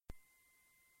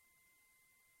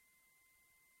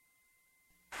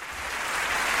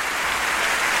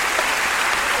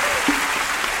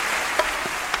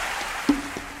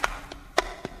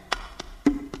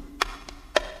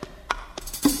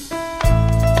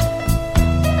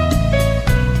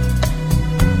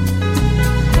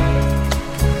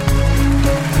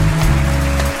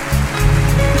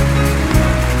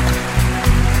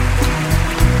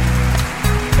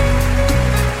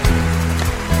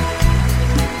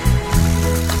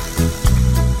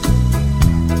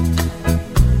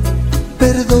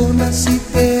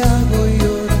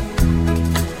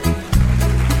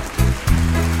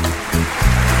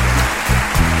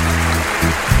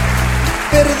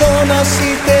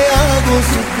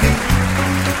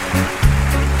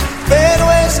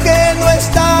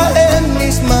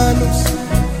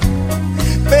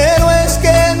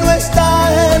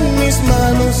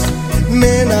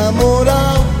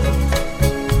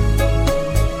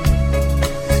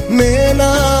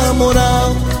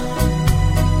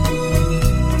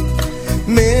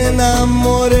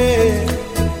enamoré.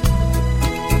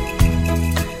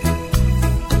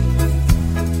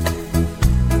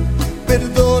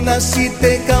 Perdona si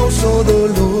te causo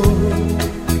dolor,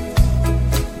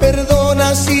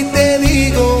 perdona si te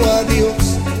digo adiós.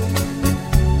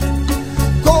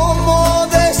 ¿Cómo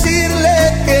decirle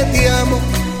que te amo?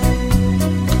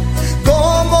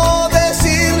 ¿Cómo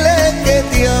decirle que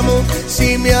te amo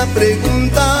si me ha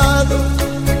preguntado?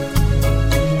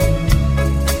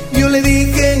 Yo le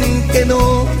dije que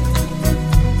no,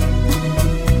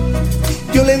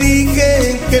 yo le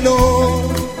dije que no.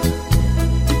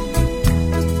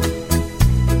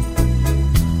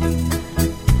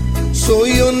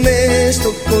 Soy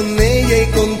honesto con ella y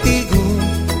contigo.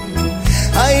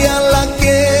 A ella la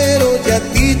quiero y a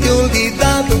ti te he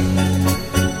olvidado.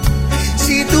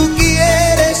 Si tú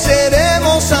quieres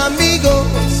seremos amigos.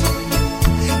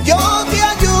 Yo te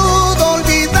ayudo a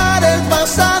olvidar el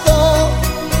pasado.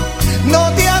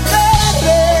 No te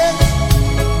aferres,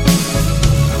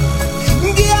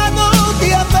 ya no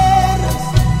te aferres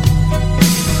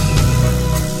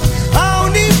a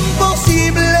un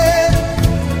imposible.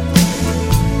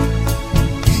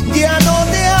 Ya no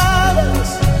te hagas,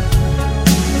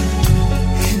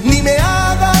 ni me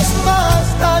hagas más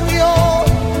daño.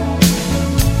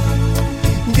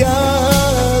 Ya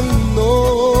no.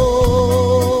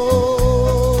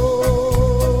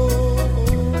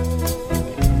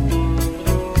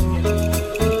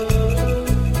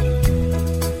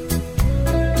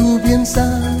 Tú bien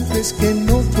sabes que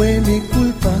no fue mi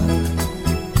culpa.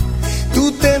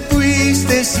 Tú te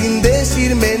fuiste sin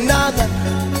decirme nada.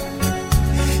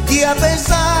 Y a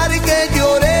pesar que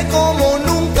lloré como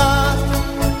nunca,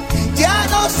 ya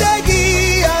no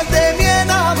seguías de mi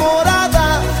enamorada.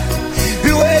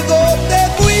 Luego te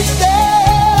fuiste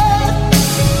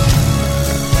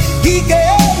y que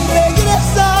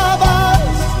regresabas,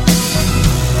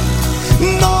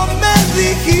 no me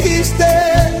dijiste.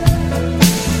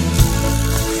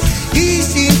 Y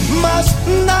sin más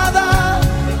nada,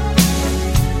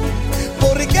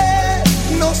 porque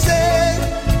no sé.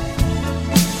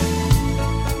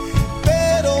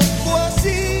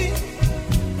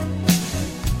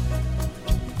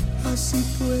 Así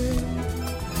fue.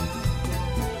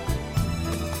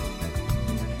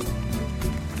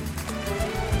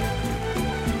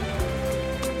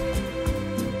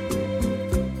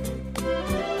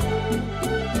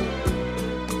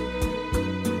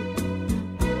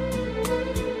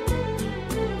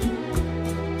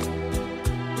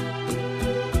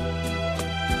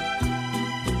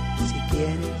 Si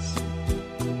quieres,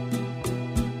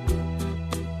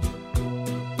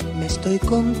 me estoy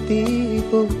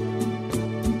contigo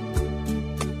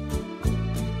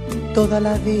toda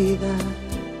la vida,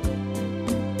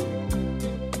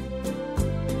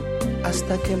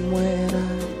 hasta que muera.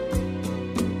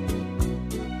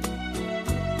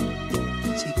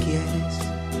 Si quieres,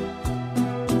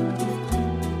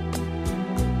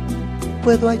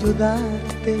 puedo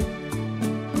ayudarte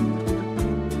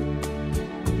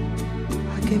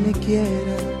a que me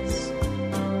quieras,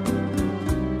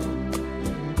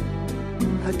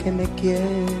 a que me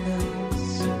quieras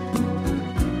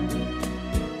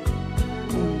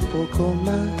poco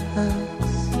más.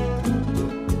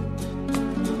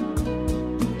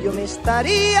 Yo me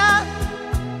estaría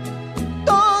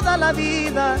toda la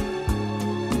vida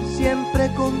siempre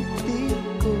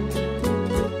contigo.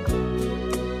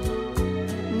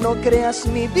 No creas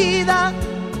mi vida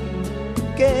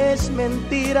que es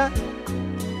mentira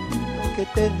lo que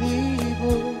te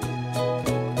digo.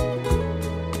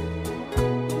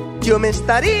 Yo me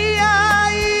estaría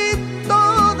ahí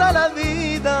toda la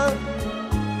vida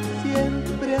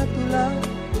siempre a tu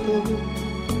lado,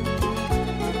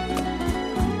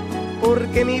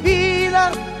 porque mi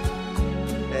vida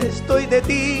estoy de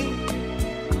ti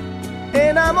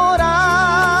enamorado.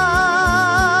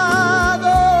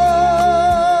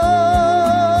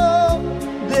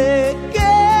 De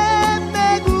que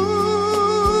me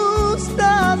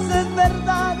gustas es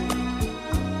verdad,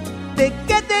 de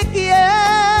que te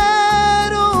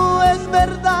quiero es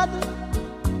verdad,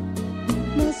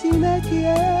 mas si me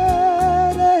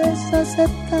quieres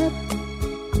aceptar,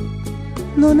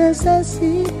 no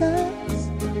necesitas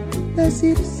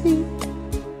decir sí.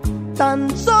 Tan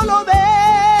solo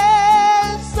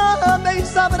bésame y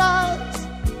sabrás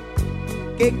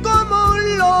que como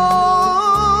un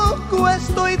loco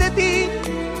estoy de ti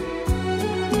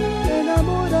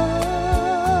enamorado.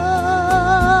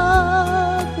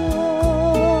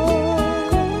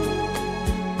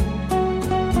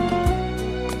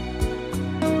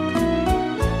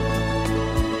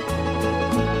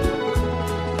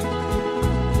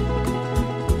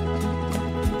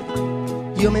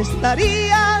 yo me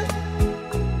estaría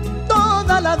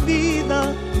toda la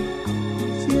vida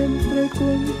siempre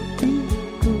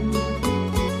contigo.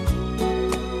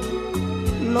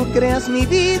 No creas mi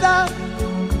vida,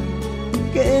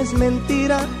 que es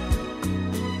mentira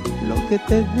lo que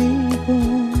te digo.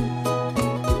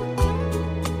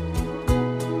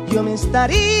 Yo me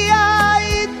estaría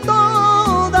ahí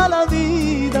toda la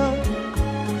vida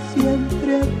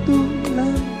siempre a tu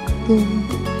lado,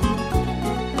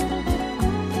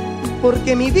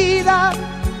 porque mi vida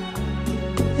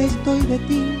estoy de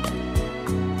ti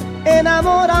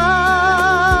enamorado.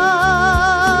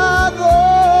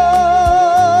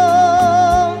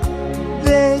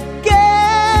 De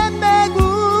que me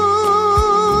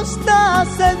gustas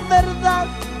es verdad,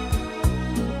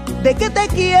 de que te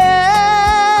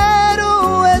quiero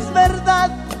es verdad,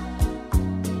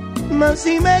 mas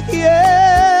si me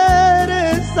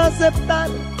quieres aceptar,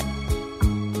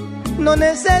 no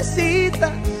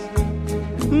necesitas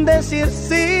decir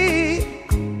sí,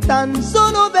 tan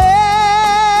solo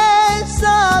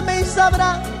bésame y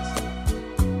sabrás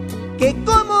que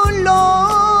como un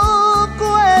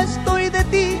loco estoy de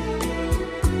ti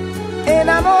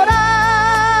enamorado.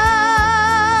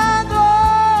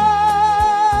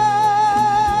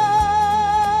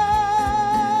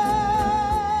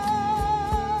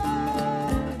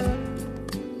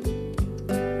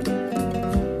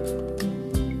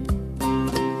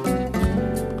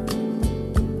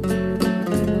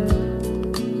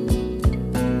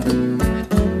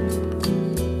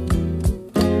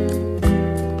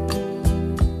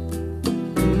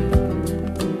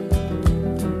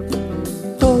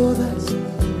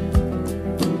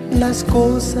 Las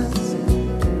cosas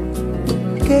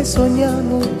que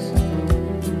soñamos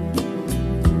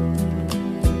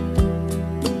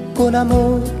con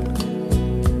amor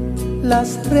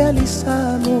las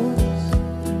realizamos.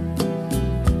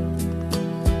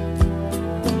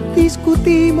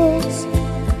 Discutimos,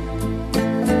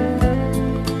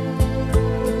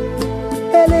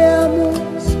 peleamos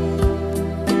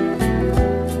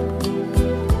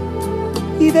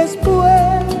y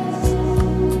después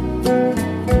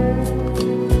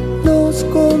nos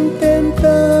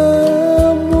contentamos.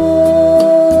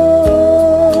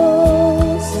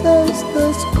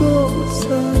 Estas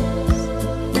cosas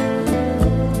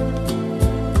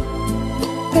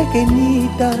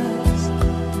pequeñitas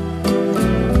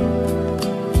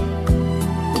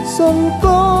son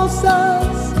cosas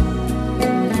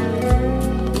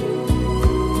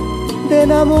de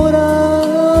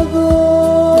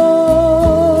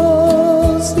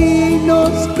enamorados y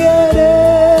nos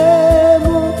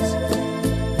queremos,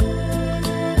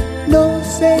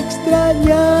 nos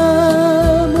extrañamos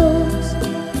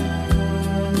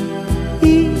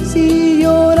y si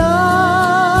lloramos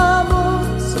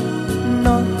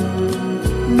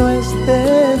no es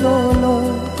de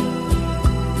dolor.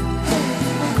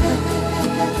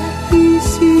 Y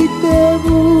si te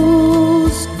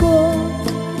busco,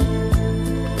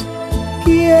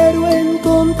 quiero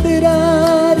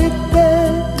encontrarte,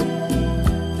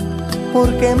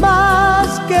 porque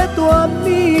más que tu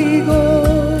amigo,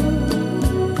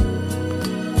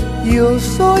 yo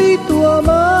soy tu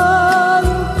amante.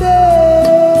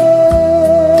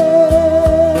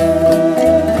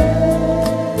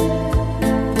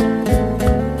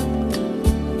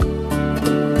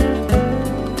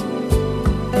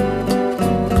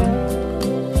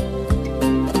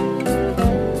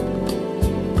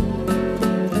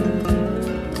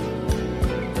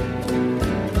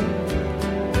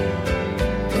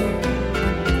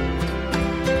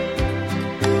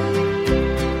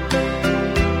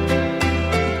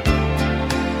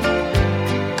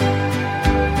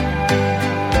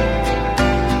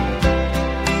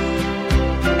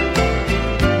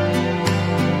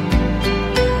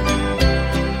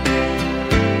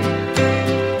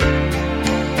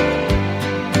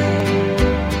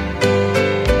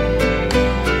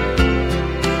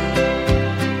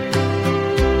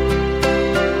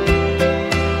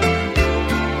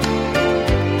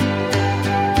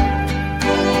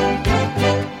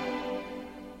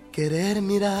 Querer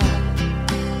mirar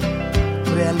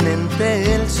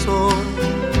realmente el sol,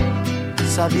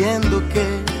 sabiendo que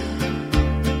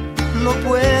no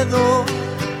puedo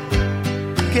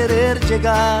querer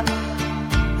llegar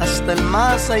hasta el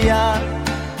más allá,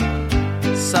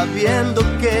 sabiendo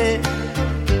que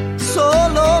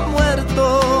solo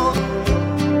muerto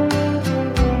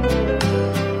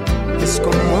es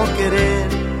como querer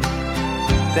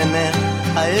tener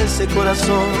a ese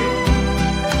corazón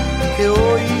que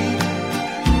hoy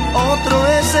otro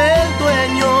es el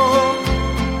dueño.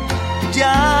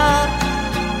 Ya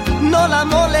no la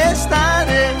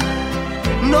molestaré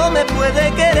no me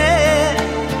puede querer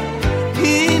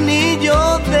y ni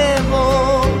yo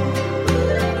debo.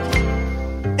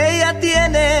 Ella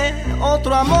tiene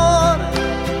otro amor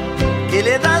que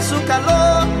le da su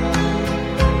calor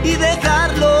y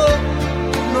dejarlo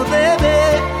no debe.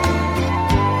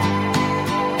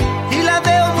 Y la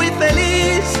veo muy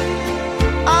feliz,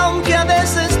 aunque a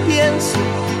veces pienso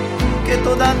que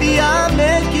todavía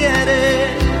me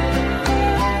quiere.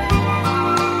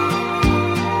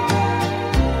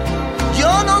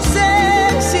 Yo no sé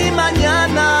si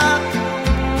mañana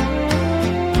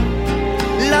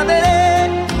la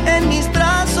veré en mis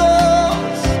brazos.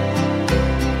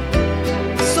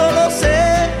 Solo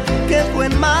sé que fue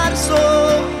en marzo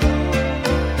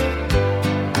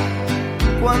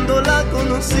cuando la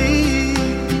conocí.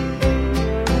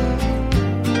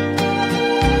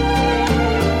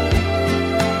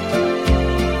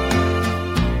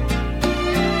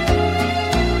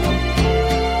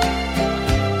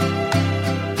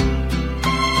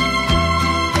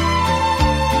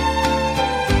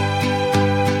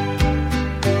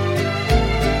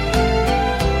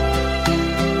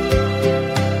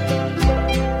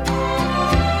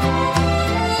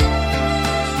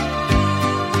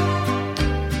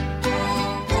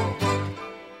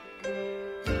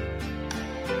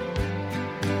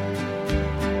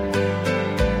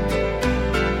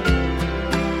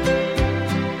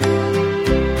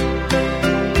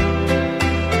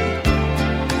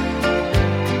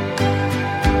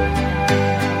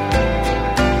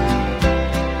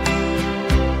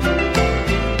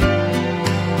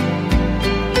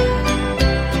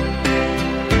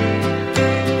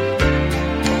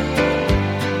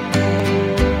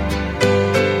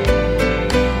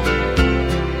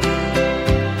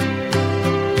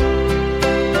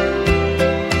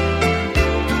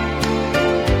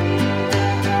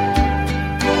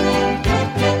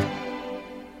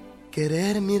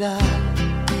 Querer mirar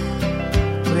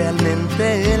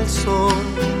realmente el sol,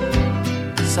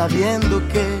 sabiendo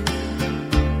que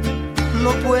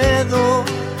no puedo.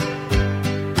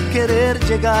 Querer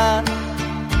llegar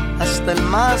hasta el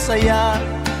más allá,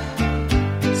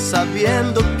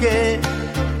 sabiendo que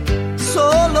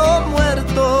solo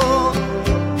muerto.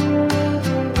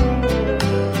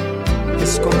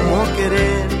 Es como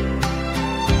querer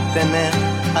tener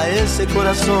a ese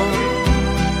corazón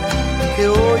que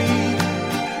hoy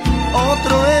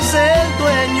otro es el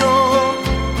dueño.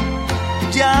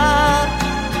 Ya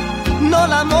no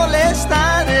la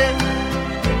molestaré,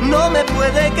 no me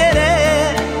puede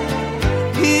querer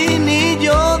y ni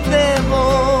yo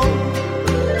debo.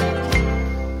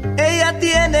 Ella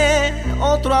tiene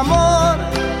otro amor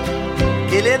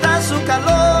que le da su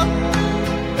calor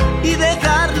y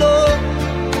dejarlo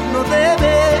no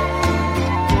debe.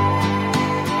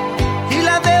 Y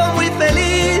la veo muy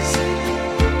feliz,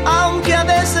 aunque a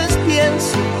veces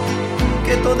pienso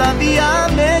que todavía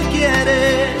me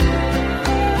quiere.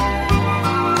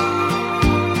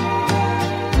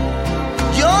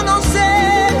 Yo no sé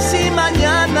si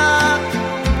mañana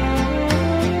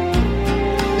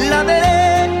la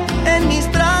veré en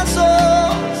mis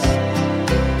brazos.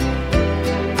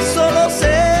 Solo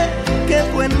sé que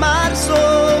fue en marzo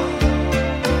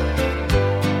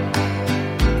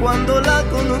cuando la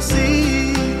conocí.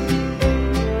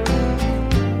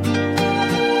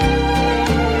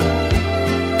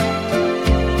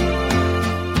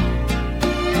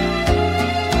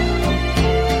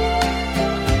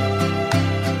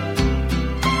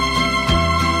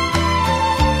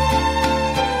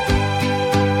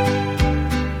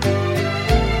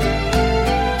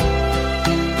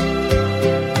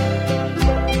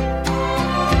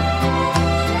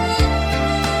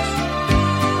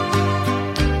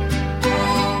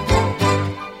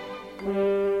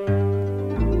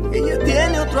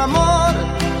 Otro amor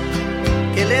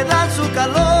que le da su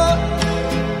calor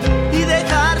y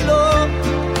dejarlo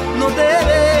no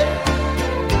debe.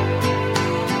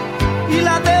 Y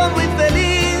la veo muy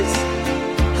feliz,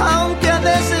 aunque a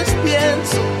veces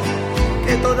pienso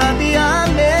que todavía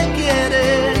me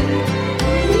quiere.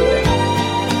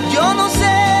 Yo no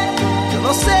sé, yo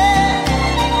no sé,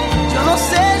 yo no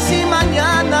sé si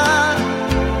mañana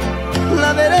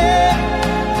la veré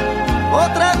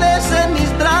otra vez en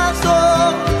mis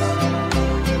brazos.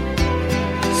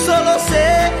 Solo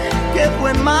sé que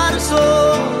fue en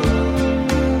marzo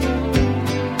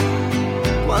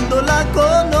cuando la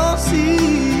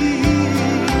conocí.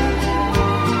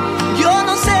 Yo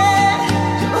no sé,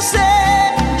 yo no sé,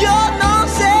 yo no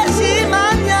sé si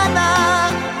mañana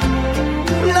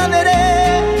la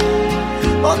veré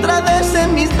otra vez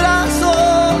en mis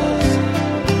brazos.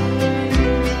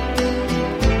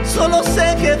 Solo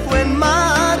sé que fue en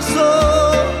marzo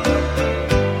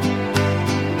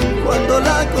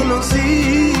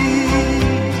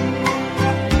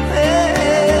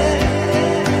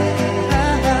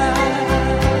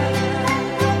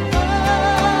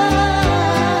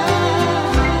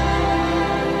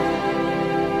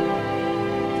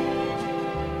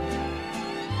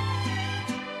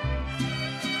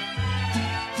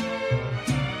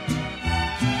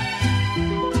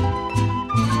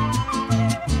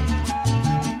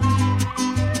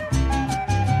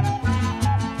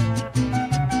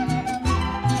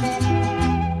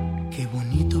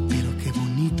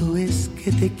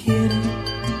te quiere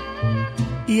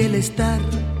y el estar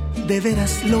de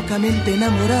veras locamente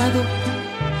enamorado.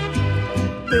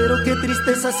 Pero qué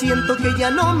tristeza siento que ya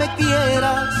no me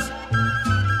quieras,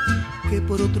 que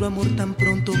por otro amor tan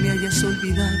pronto me hayas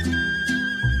olvidado.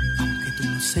 Aunque tú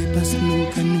no sepas,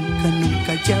 nunca, nunca,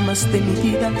 nunca llamaste mi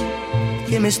vida,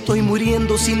 que me estoy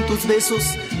muriendo sin tus besos,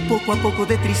 poco a poco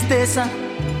de tristeza,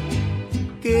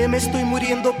 que me estoy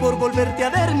muriendo por volverte a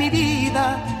ver mi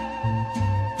vida.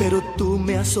 Pero tú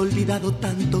me has olvidado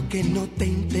tanto que no te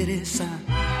interesa.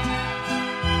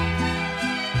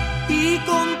 Y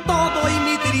con todo y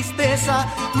mi tristeza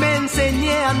me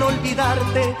enseñé a no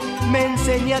olvidarte, me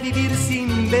enseñé a vivir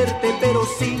sin verte, pero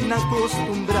sin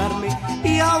acostumbrarme.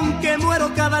 Y aunque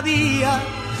muero cada día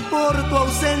por tu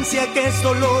ausencia que es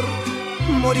dolor,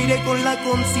 moriré con la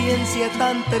conciencia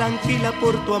tan tranquila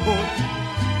por tu amor.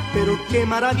 Pero qué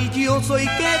maravilloso y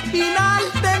qué final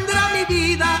tendrá mi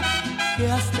vida, que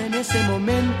hasta en ese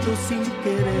momento sin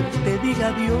querer te diga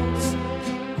adiós.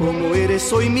 Como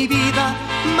eres hoy mi vida,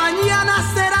 mañana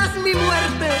serás mi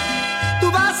muerte.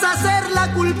 Tú vas a ser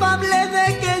la culpable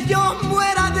de que yo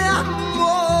muera de amor.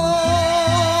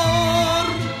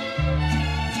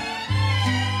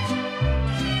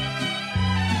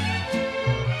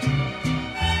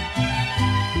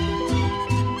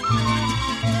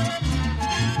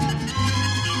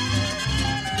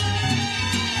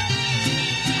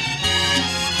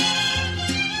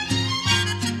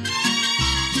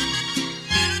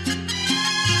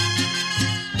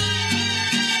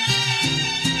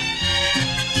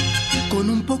 Con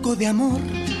un poco de amor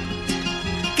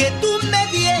que tú me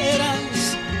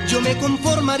dieras, yo me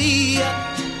conformaría,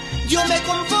 yo me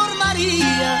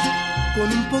conformaría.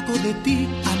 Con un poco de ti,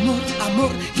 amor,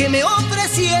 amor, que me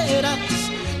ofrecieras,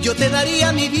 yo te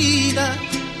daría mi vida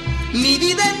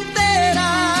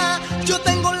entera. Yo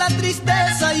tengo la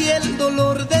tristeza y el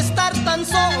dolor de estar tan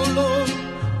solo.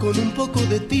 Con un poco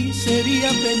de ti sería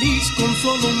feliz, con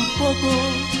solo un poco.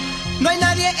 No hay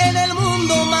nadie en el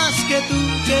mundo más que tú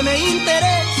que me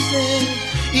interese,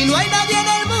 y no hay nadie en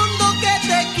el mundo que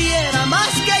te quiera más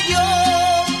que yo.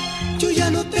 Yo ya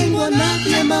no tengo a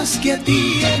nadie más que a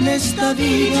ti en esta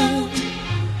vida.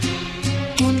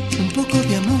 Con un poco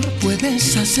de amor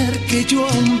puedes hacer que yo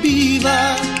aún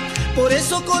viva. Por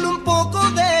eso con un poco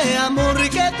de amor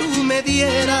que tú me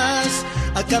dieras,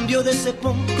 a cambio de ese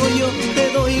poco yo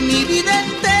te doy mi vida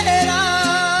entera.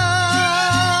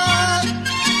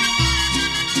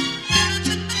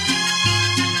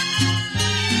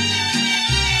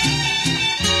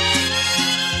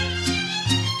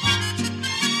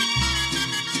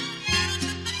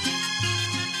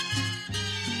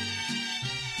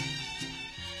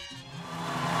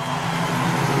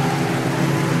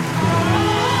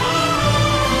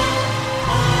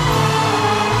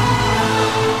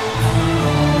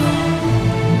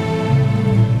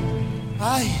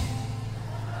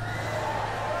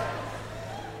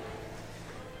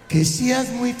 Que seas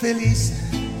muy feliz,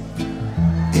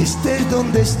 estés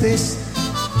donde estés,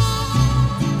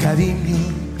 cariño.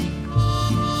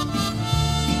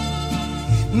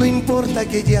 No importa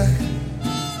que ya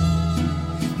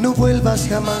no vuelvas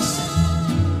jamás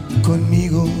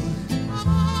conmigo.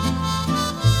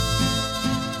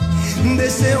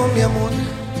 Deseo, mi amor,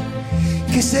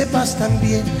 que sepas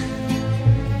también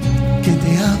que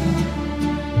te amo,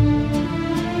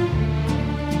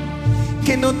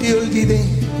 que no te olvidé,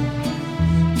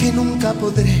 que nunca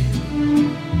podré,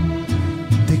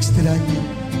 te extraño.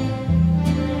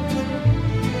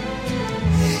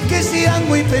 Que seas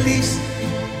muy feliz,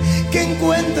 que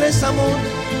encuentres amor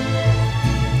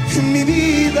en mi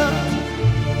vida,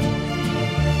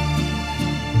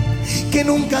 que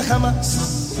nunca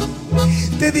jamás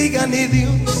te diga ni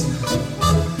Dios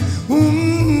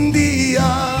un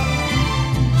día.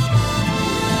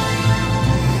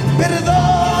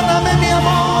 Perdóname, mi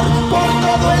amor, por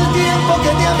todo el tiempo que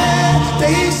te amé, te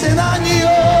hice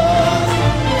daño.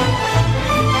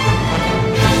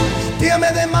 Te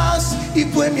amé de más y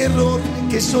fue mi error.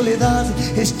 Qué soledad,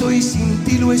 estoy sin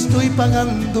ti, lo estoy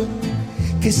pagando.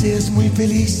 Que seas muy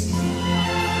feliz,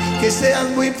 que seas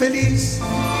muy feliz,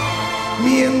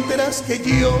 mientras que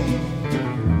yo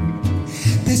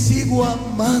te sigo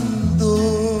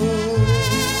amando.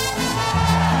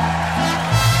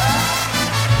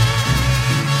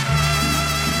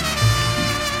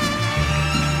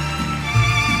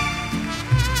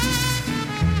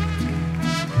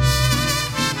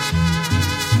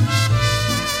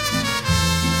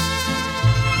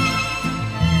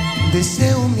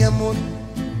 Deseo, mi amor,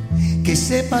 que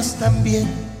sepas también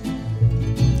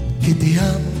que te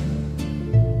amo,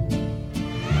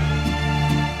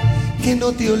 que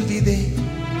no te olvidé,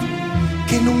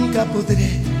 que nunca podré.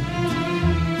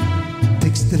 Te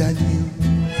extraño.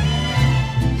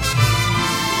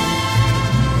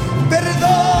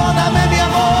 Perdóname, mi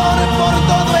amor, por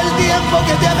todo el tiempo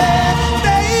que te amé,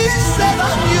 te hice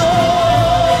daño.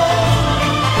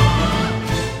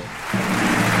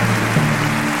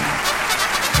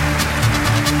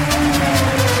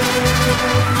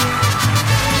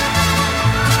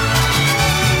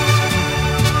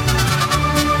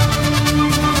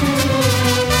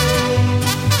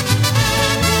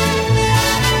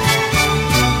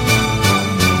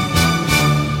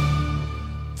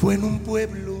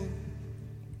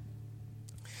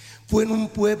 Fue en un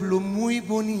pueblo muy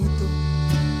bonito,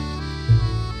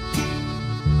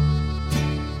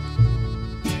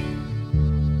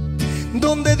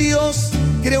 donde Dios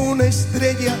creó una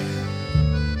estrella,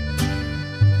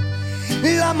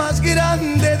 la más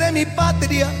grande de mi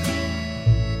patria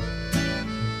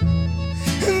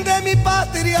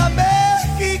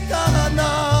mexicana.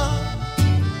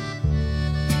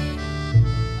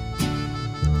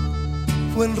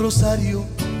 Fue en Rosario,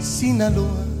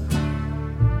 Sinaloa,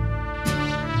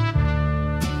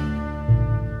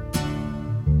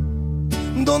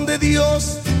 donde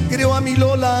Dios creó a mi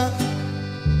Lola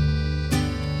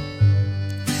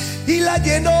y la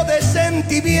llenó de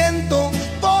sentimiento,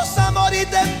 voz, amor y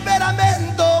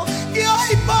temperamento, que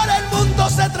hoy por el mundo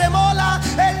se tremola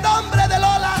el nombre de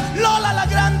Lola, Lola la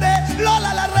grande,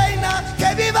 Lola la reina,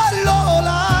 que viva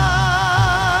Lola.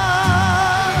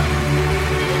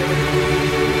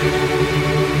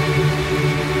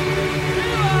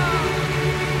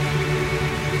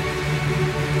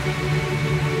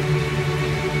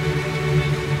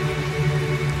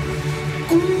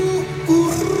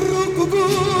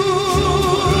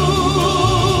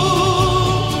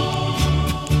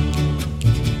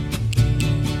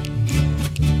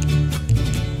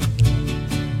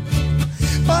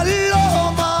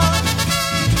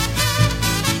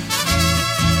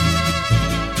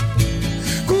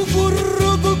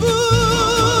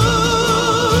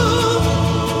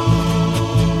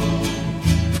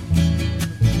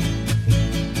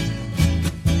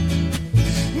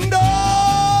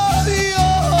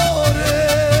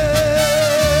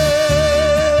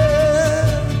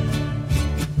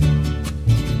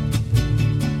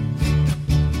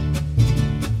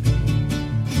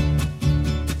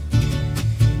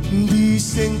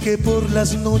 Que por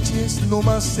las noches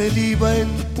nomás se iba en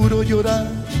puro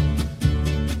llorar.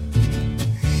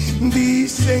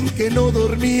 Dicen que no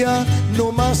dormía,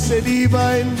 nomás se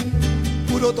iba en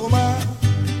puro tomar.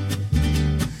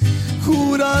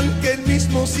 Juran que el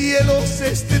mismo cielo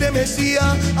se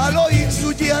estremecía al oír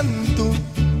su llanto.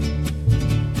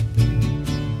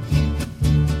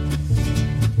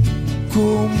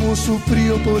 Cómo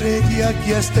sufrió por ella,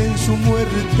 que hasta en su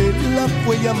muerte la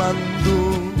fue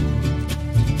llamando.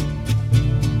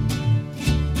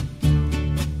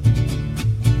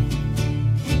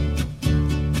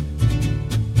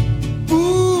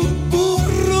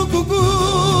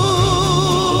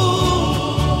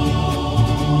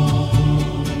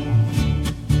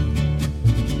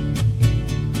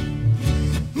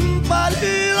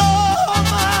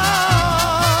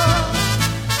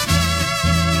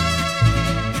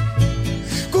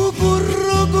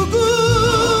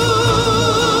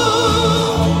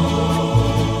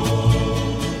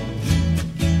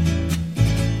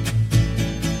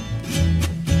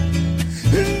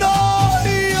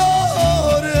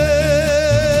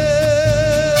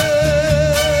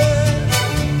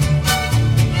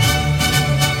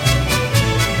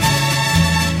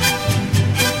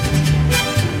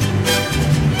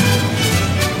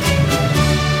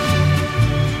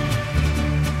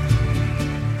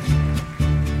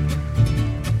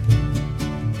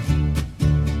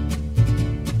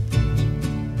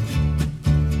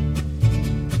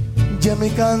 Ya me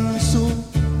canso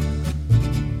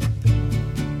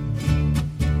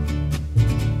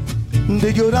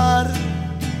de llorar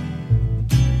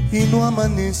y no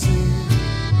amanece.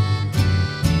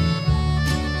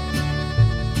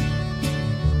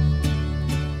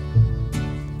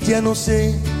 Ya no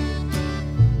sé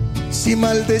si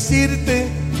maldecirte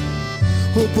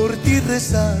o por ti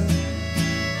rezar.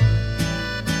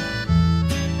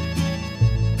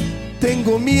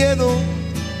 Tengo miedo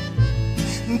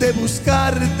de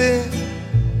buscarte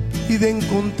y de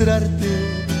encontrarte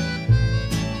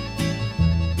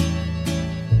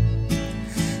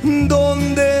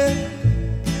donde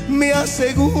me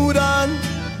aseguran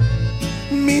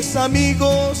mis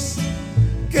amigos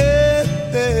que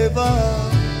te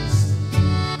vas.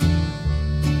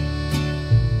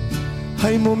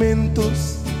 Hay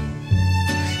momentos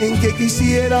en que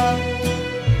quisiera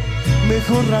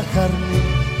mejor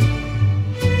rajarme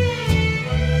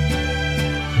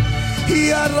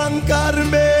y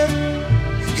arrancarme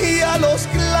y a los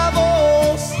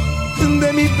clavos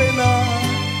de mi pena.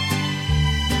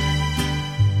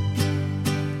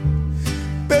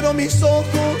 Pero mis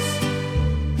ojos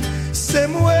se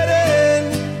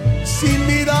mueren sin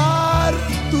mirar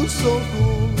tus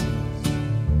ojos,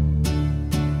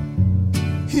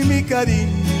 y mi cariño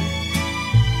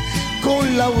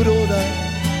con la aurora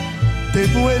te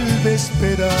vuelve a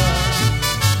esperar.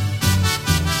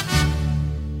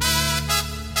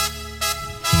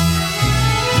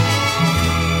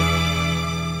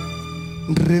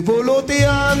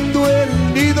 Revoloteando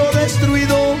el nido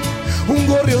destruido, un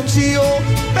gorrioncillo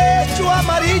pecho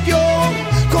amarillo,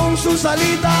 con sus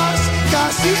alitas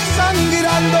casi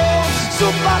sangrando, su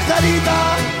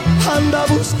pajarita anda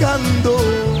buscando.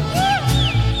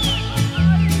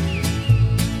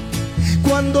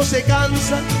 Cuando se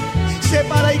cansa, se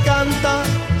para y canta,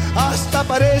 hasta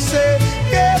parece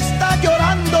que está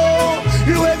llorando.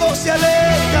 Luego se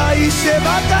aleja y se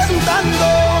va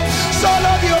cantando, solo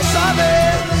Dios sabe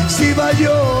si va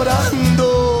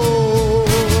llorando.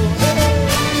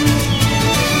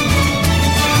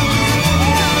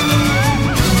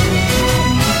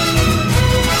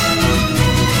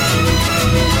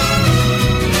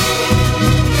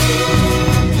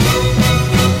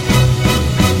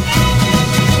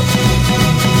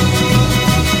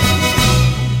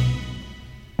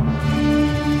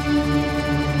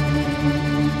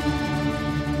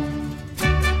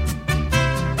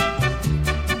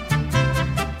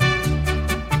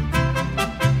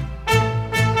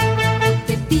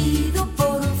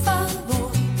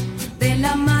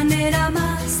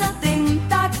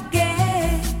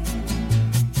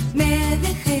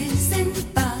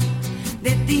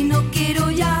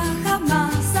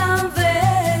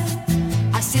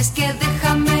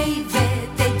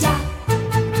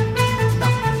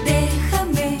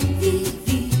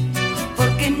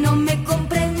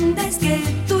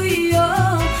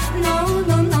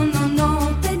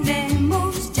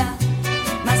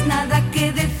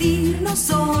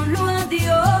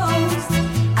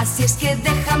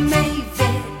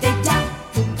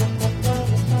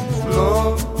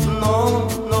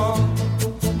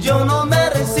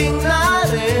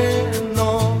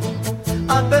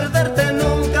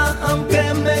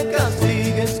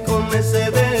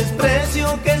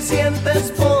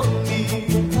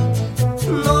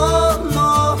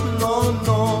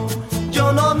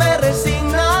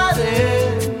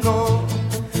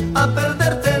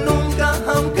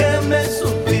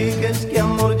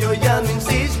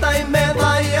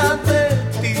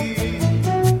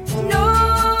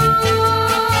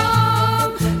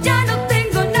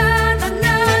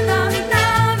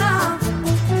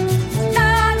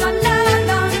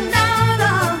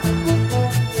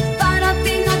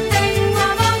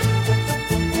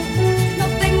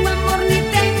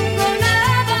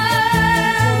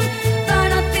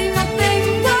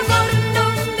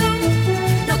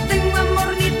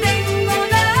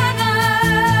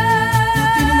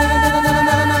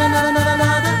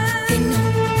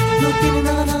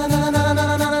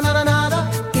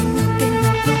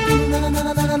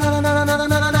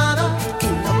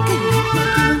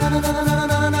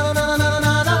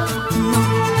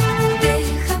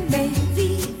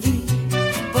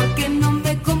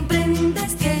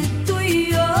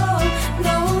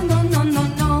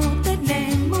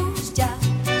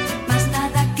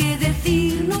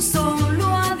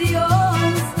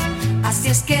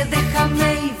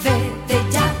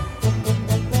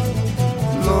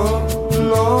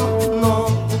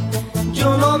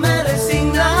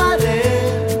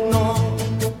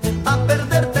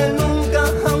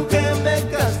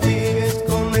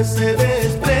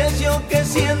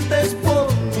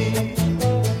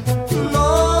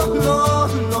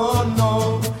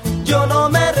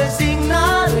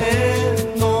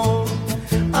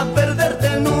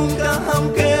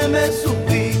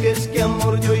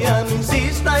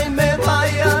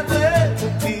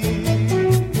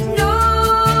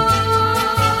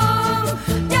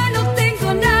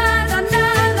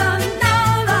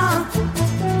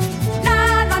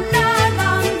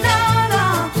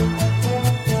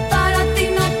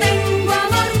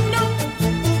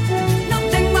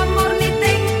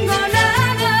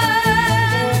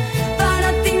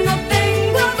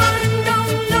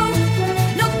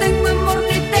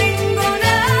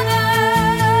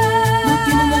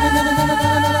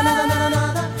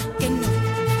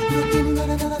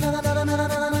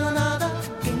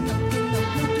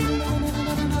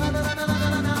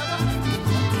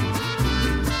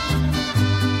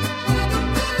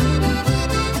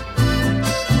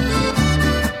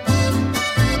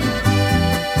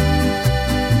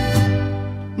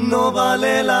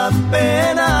 vale la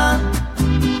pena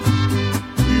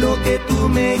lo que tú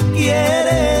me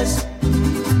quieres,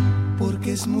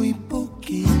 porque es muy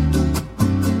poquito.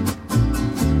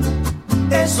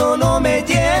 Eso no me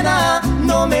llena,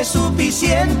 no me es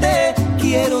suficiente,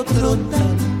 quiero otro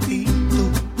tantito.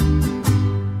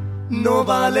 No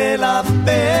vale la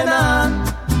pena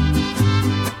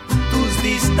tus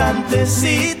distantes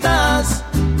citas,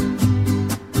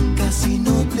 casi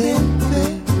no te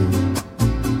veo.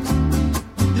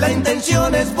 La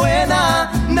intención es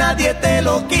buena, nadie te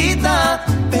lo quita,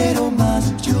 pero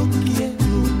más yo quiero.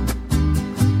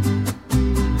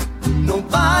 No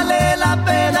vale la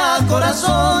pena,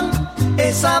 corazón,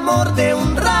 es amor de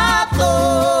un rato.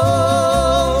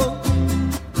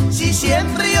 Si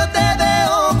siempre yo te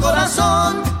veo,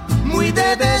 corazón, muy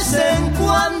de vez en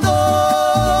cuando.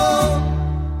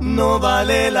 No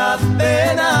vale la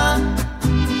pena,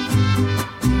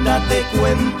 date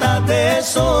cuenta de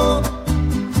eso,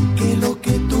 que lo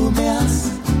que tú me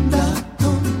has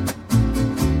dado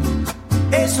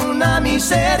es una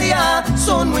miseria,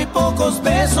 son muy pocos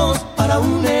besos para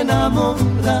un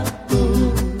enamorado.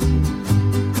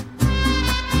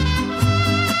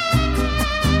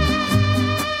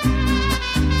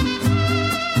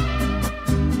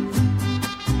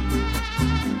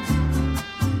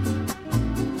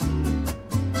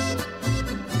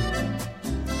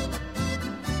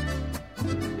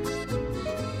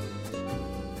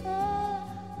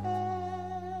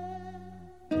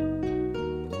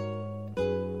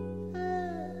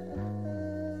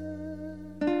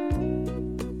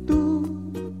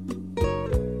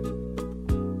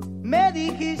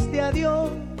 Adiós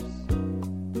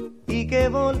y que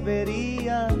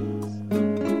volverías.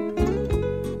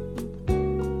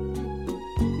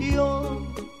 Yo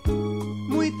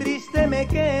muy triste me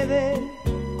quedé,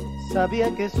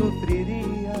 sabía que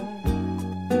sufriría,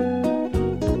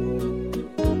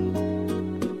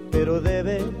 pero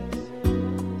debes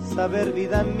saber,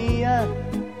 vida mía,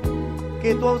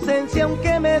 que tu ausencia,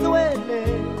 aunque me duele,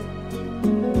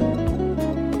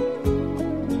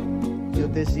 yo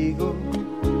te sigo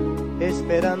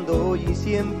esperando hoy y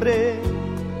siempre,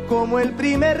 como el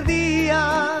primer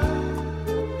día.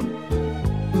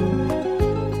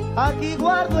 Aquí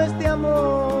guardo este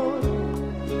amor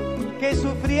que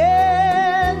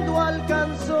sufriendo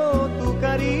alcanzó tu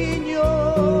cariño.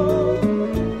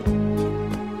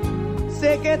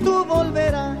 Sé que tú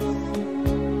volverás,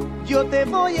 yo te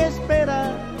voy a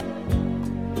esperar,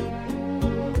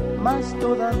 más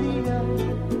todavía.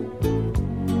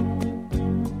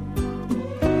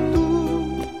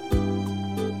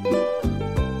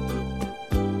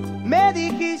 Me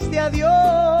dijiste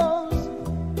adiós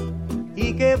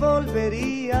y que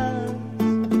volverías.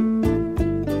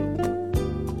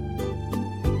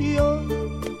 Yo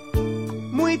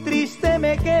muy triste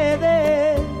me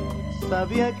quedé,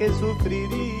 sabía que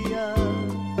sufriría,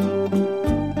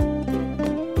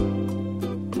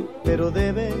 pero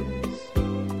debes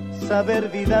saber,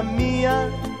 vida mía,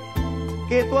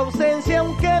 que tu ausencia,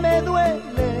 aunque me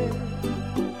duele,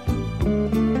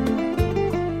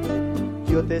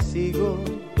 yo te sigo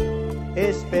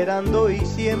esperando y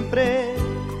siempre,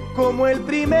 como el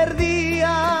primer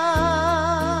día.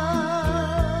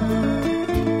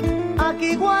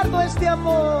 Aquí guardo este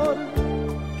amor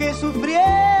que sufriendo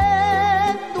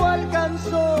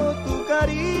alcanzó tu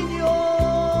cariño.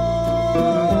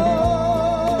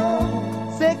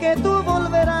 Sé que tú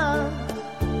volverás,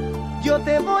 yo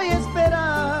te voy a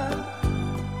esperar.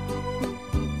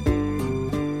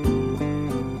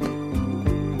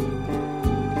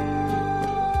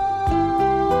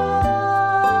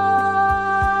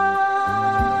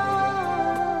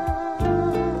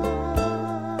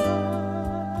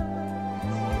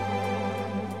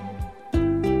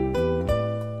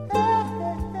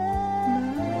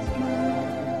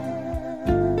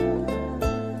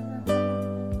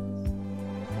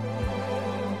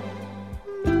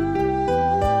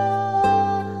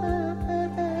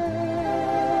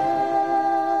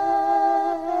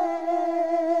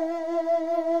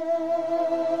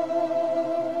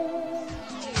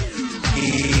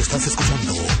 Estás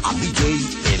escuchando a DJ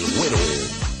El Güero.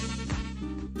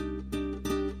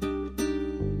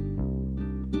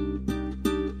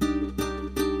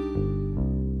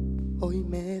 Hoy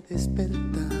me he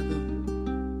despertado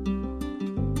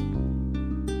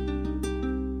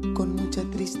con mucha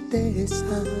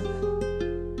tristeza,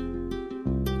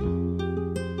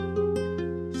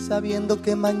 sabiendo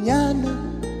que mañana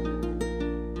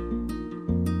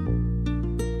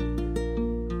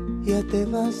ya te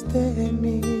vas de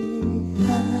mí.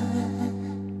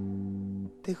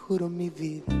 Te juro, mi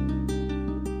vida,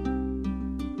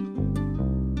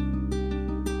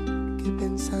 que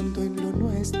pensando en lo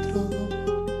nuestro.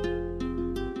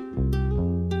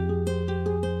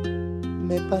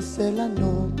 Me pasé la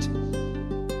noche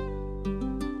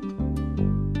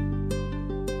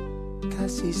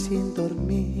casi sin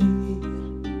dormir.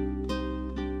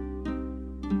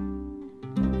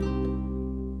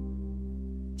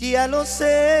 Ya lo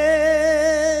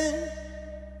sé,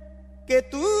 que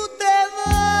tú te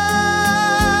vas,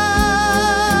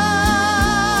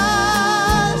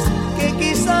 que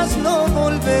quizás no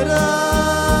volverás,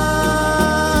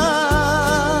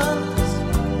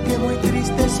 que muy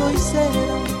triste soy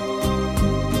será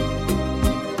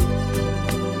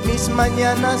mis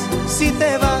mañanas si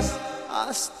te vas.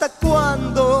 ¿Hasta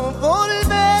cuándo volverás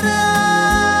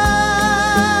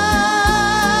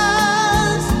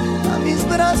a mis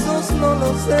brazos? No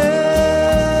lo sé.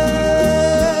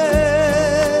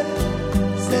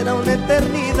 Será una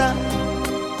eternidad.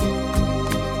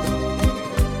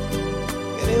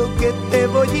 Creo que te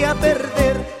voy a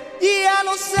perder. Ya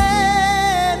lo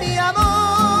sé, mi amor,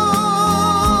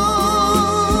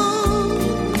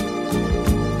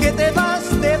 que te vas,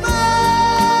 te vas.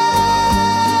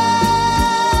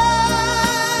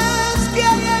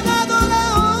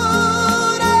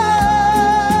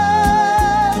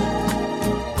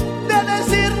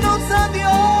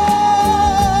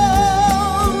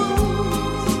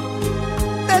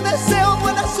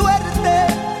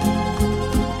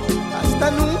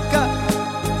 Nunca,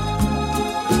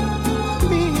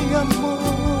 mi amor.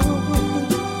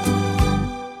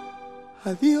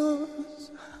 Adiós,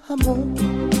 amor.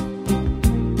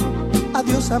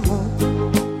 Adiós, amor.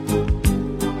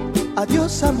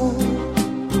 Adiós, amor.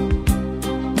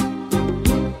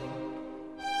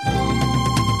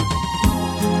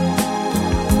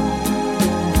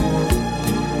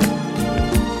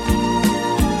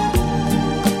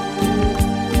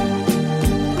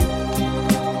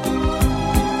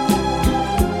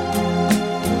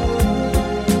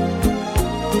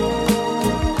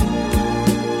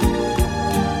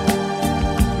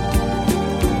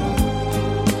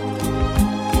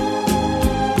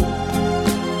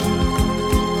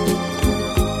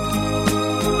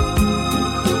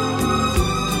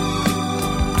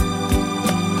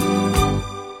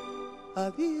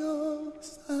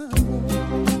 Adiós, amor.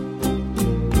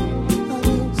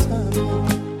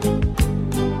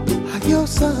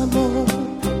 Adiós, amor.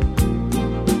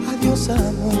 Adiós,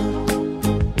 amor.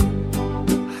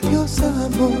 Adiós,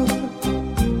 amor.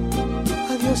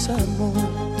 Adiós, amor.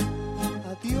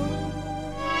 Adiós.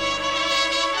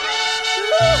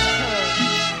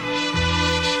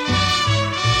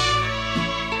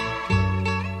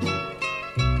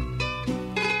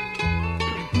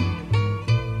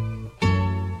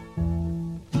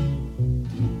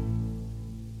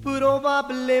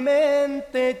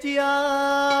 Probablemente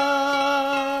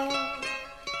ya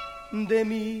de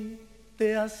mí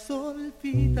te has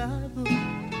olvidado,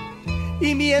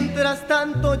 y mientras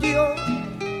tanto yo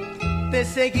te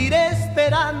seguiré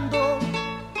esperando.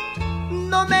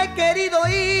 No me he querido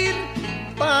ir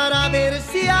para ver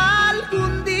si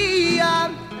algún día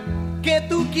que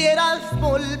tú quieras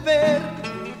volver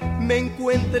me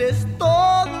encuentres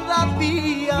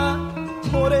todavía.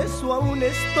 Por eso aún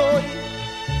estoy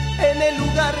en el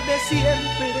lugar de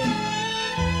siempre,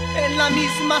 en la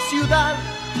misma ciudad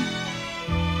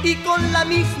y con la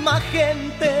misma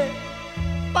gente,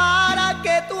 para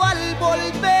que tú al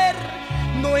volver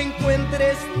no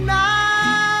encuentres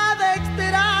nada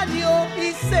extraño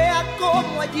y sea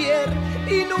como ayer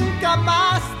y nunca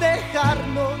más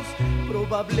dejarnos.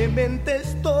 Probablemente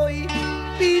estoy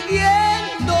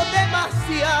pidiendo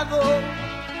demasiado.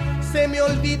 Se me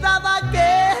olvidaba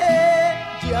que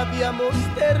ya habíamos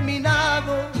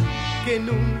terminado, que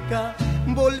nunca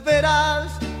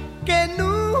volverás, que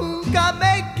nunca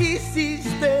me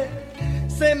quisiste.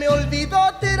 Se me olvidó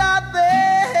otra vez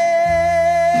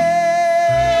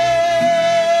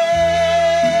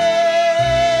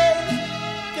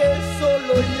que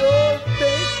solo yo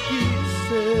te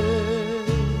quise.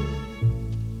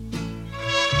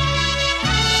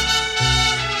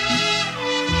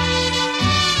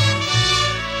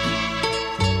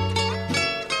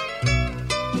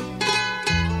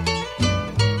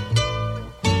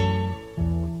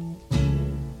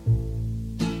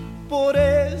 Por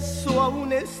eso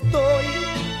aún estoy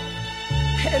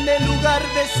en el lugar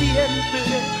de siempre,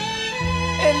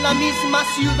 en la misma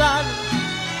ciudad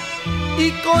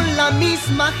y con la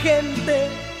misma gente,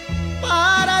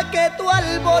 para que tú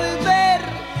al volver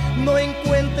no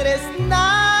encuentres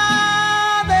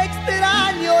nada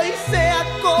extraño y sea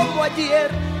como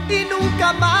ayer y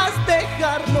nunca más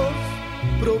dejarnos.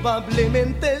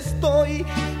 Probablemente estoy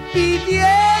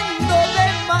pidiendo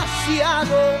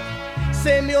demasiado.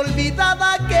 Se me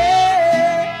olvidaba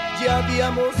que ya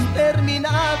habíamos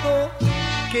terminado,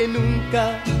 que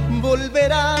nunca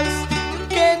volverás,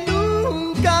 que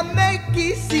nunca me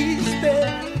quisiste.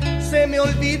 Se me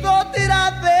olvidó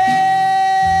otra vez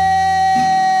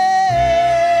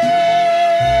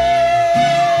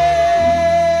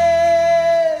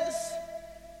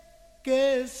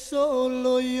que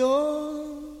solo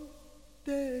yo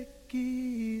te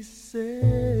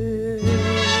quise.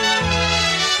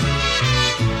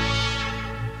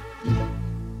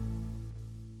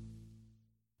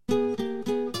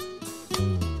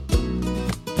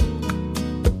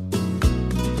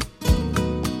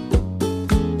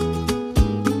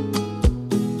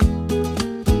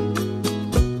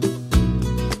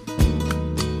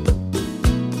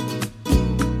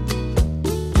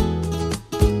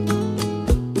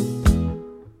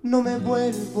 No me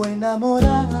vuelvo a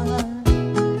enamorar.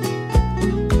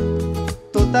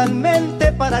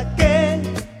 Totalmente, ¿para qué?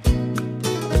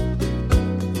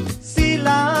 Si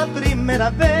la primera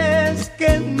vez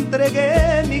que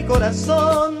entregué mi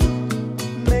corazón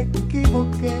me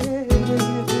equivoqué.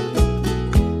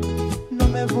 No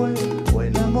me vuelvo a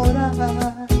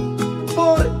enamorar,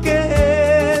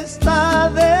 porque esta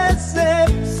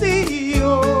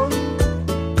decepción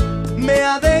me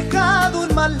ha dejado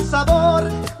un mal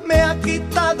sabor, me ha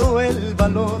quitado el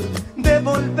valor de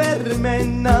volverme a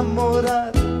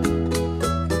enamorar.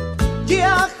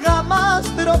 Ya jamás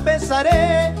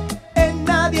tropezaré, en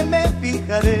nadie me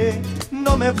fijaré,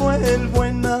 no me vuelvo a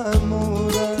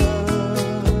enamorar.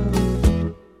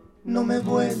 No me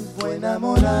vuelvo a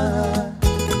enamorar.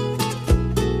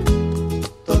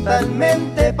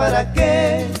 Totalmente, ¿para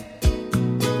qué?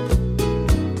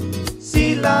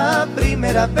 Si la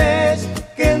primera vez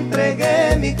que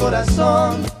entregué mi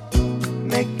corazón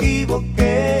me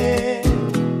equivoqué.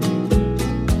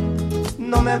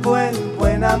 No me vuelvo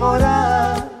a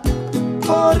enamorar,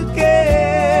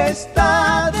 porque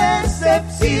esta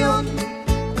decepción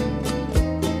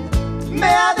me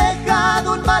ha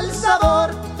dejado un mal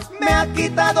sabor, me ha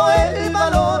quitado el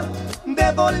valor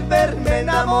de volverme a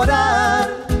enamorar.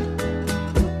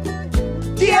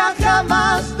 Ya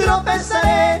jamás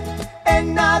tropezaré,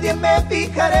 en nadie me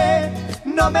fijaré,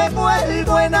 no me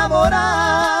vuelvo a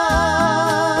enamorar.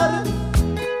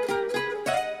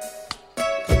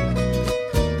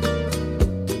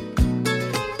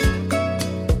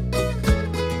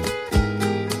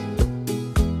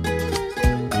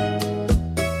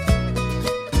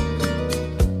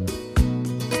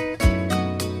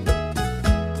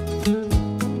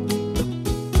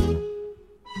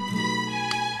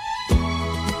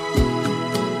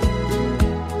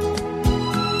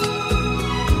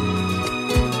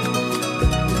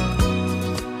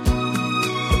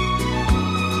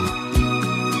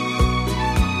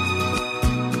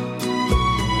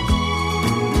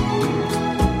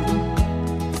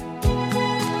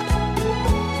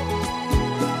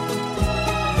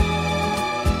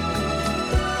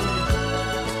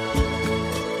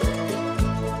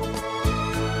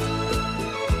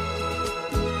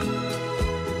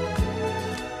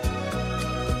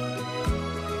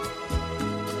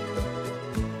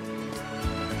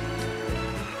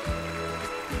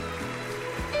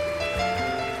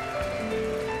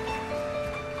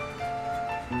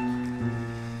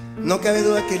 No cabe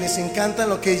duda que les encanta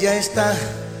lo que ya está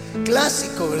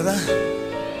clásico, ¿verdad?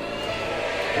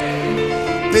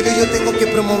 Pero yo tengo que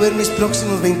promover mis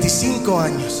próximos 25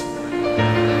 años.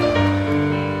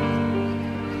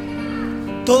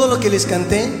 Todo lo que les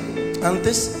canté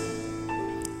antes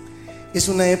es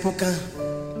una época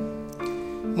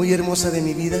muy hermosa de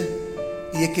mi vida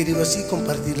y he querido así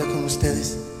compartirla con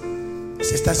ustedes.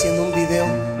 Se está haciendo un video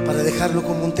para dejarlo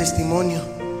como un testimonio,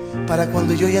 para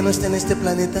cuando yo ya no esté en este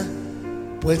planeta,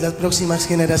 pues las próximas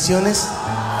generaciones,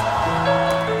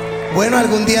 bueno,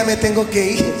 algún día me tengo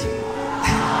que ir.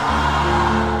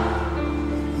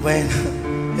 Bueno,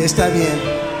 está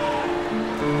bien.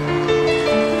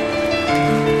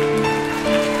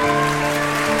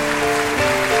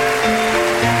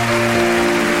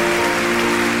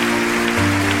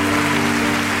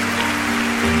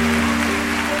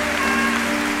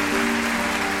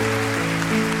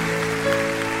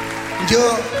 Yo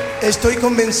estoy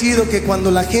convencido que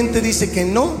cuando la gente dice que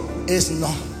no, es no.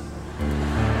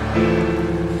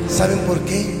 ¿Saben por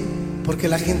qué? Porque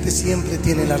la gente siempre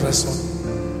tiene la razón.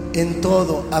 En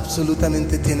todo,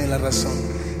 absolutamente tiene la razón.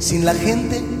 Sin la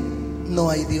gente, no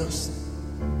hay Dios.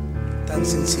 Tan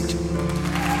sencillo.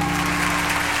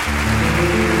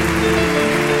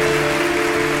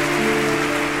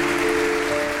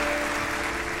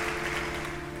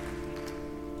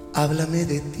 Háblame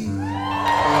de ti.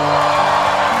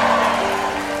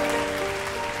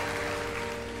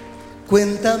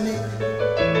 Cuéntame,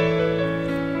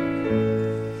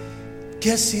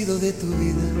 ¿qué ha sido de tu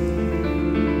vida?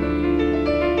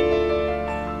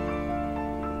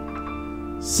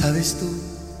 ¿Sabes tú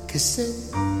que sé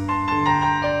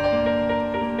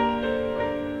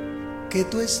que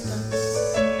tú estás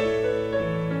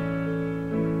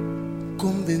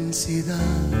convencida?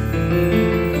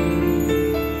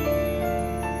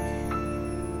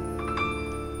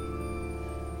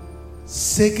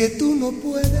 Sé que tú no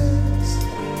puedes,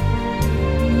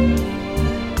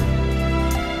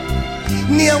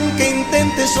 ni aunque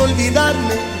intentes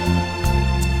olvidarme,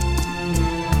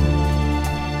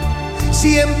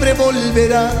 siempre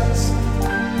volverás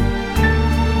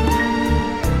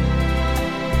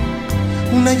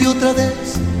una y otra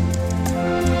vez.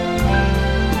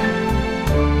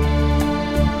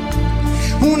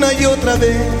 Una y otra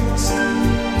vez,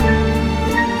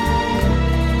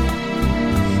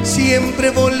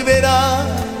 siempre volverás,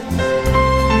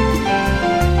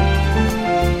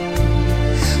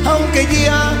 aunque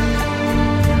ya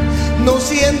no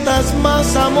sientas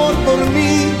más amor por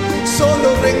mí, solo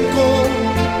rencor.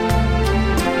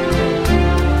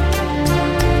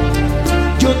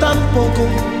 Yo tampoco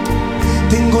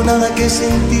tengo nada que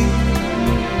sentir,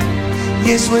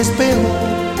 y eso es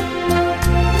peor.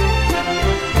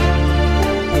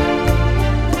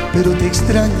 Pero te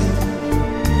extraño,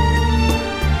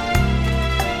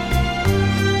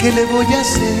 ¿qué le voy a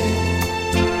hacer?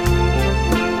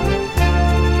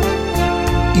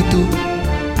 Y tú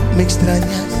me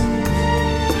extrañas,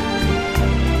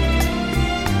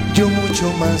 yo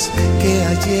mucho más que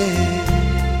ayer.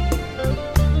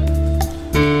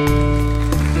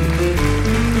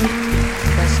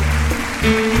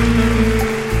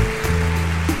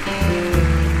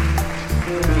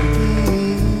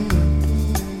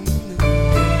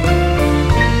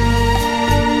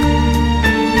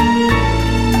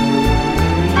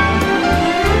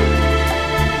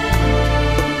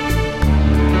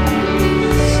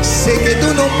 Sé que tú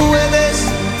no puedes,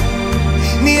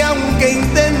 ni aunque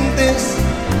intentes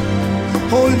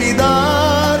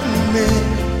olvidarme,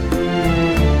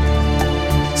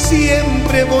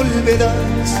 siempre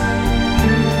volverás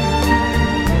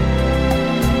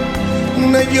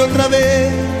una y otra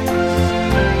vez,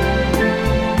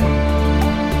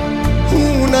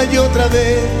 una y otra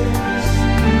vez,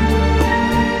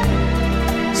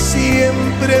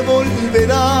 siempre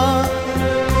volverás.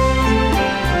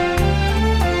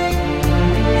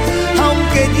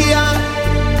 Que ya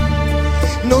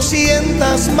no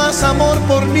sientas más amor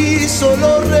por mí,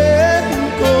 solo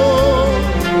rencor.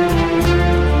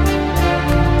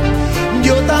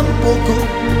 Yo tampoco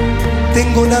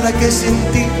tengo nada que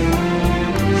sentir,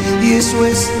 y eso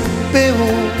es peor.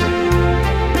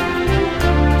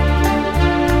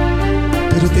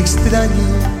 Pero te extraño,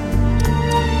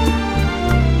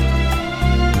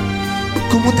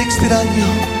 ¿cómo te extraño?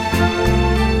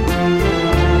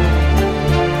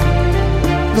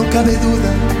 No cabe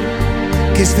duda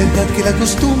que es verdad que la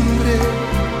costumbre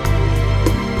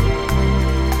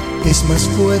es más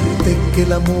fuerte que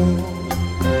el amor.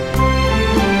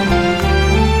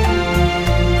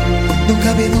 No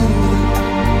cabe duda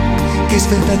que es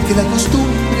verdad que la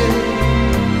costumbre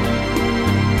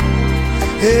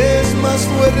es más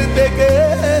fuerte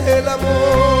que el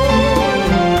amor.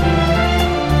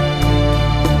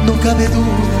 No cabe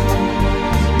duda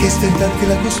que es verdad que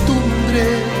la costumbre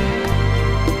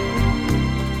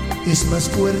es más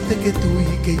fuerte que tú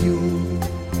y que yo.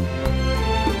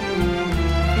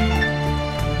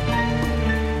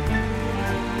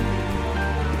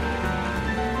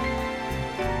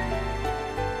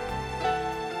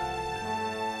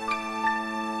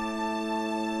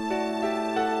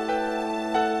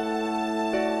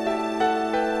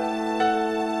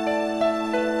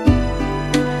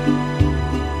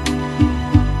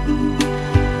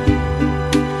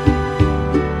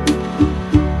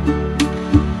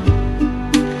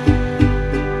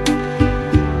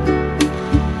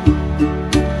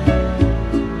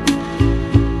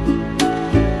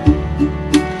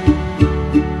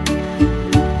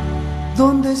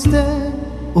 Donde esté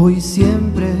hoy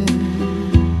siempre,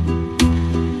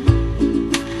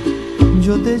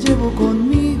 yo te llevo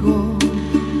conmigo.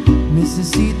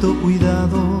 Necesito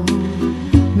cuidado,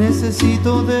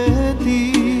 necesito de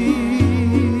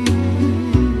ti.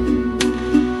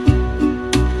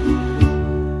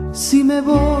 Si me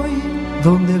voy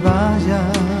donde vaya,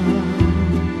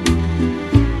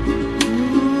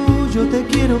 yo te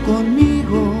quiero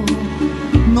conmigo.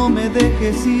 No me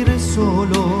dejes ir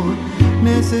solo,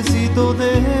 necesito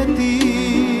de ti.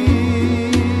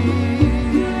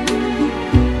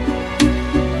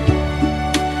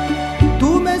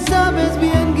 Tú me sabes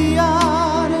bien guiar,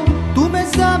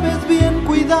 sabes bien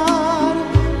cuidar,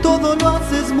 todo lo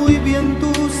haces muy bien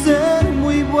tú, ser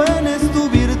muy buena es tu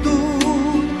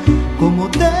virtud. ¿Cómo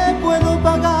te puedo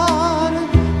pagar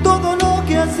todo lo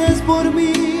que haces por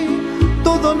mí?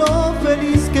 Todo lo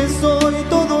feliz que soy,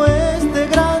 todo este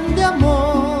grande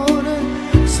amor,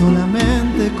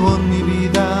 solamente con mi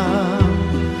vida,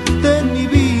 ten mi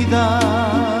vida,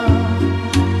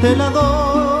 te la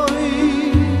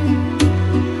doy,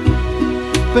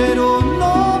 pero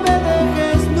no me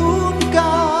dejes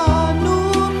nunca,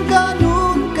 nunca,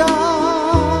 nunca,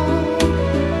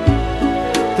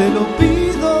 te lo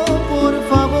pido por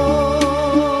favor.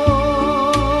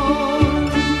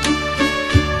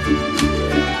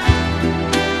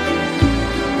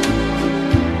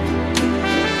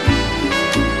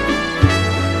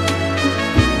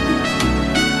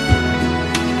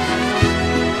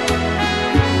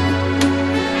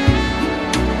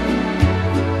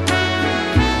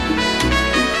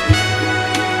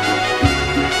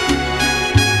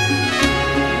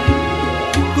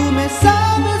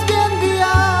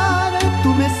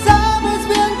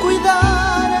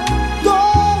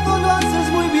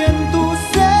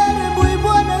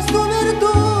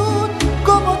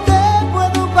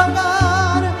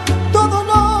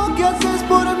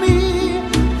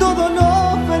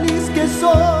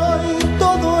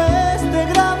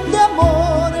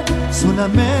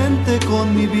 Solamente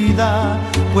con mi vida,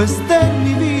 pues ten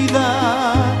mi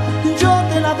vida, yo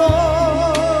te la doy,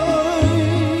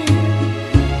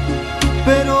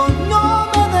 pero no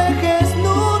me dejes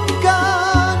nunca,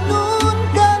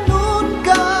 nunca,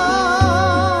 nunca,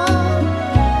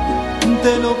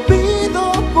 te lo pido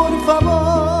por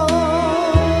favor,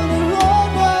 oh,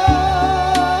 no.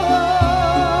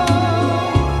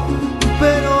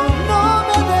 Pero no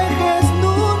me dejes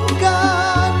nunca,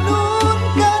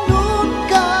 nunca,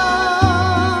 nunca,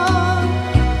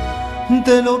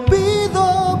 te lo pido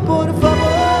por favor.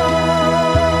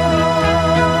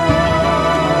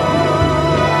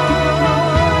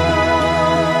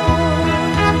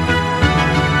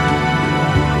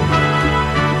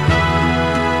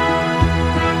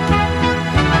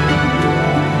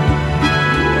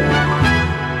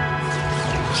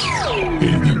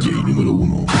 El DJ número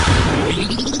 1.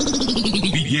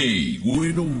 DJ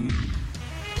Güero.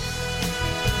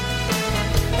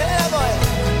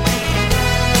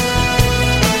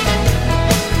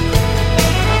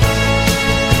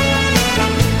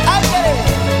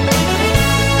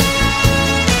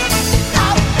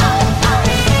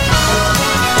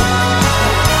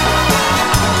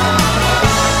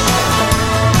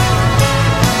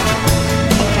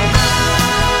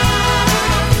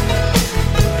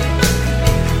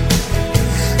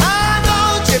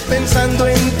 Pensando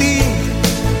en ti,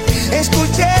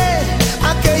 escuché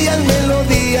aquellas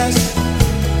melodías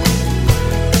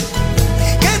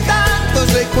que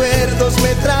tantos recuerdos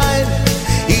me traen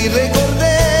y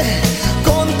recordé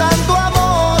con tanto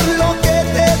amor lo que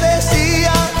te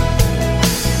decía,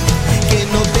 que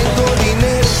no tengo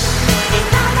dinero,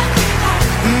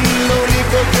 lo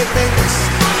único que tengo es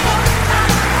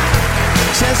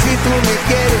si así tú me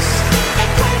quieres,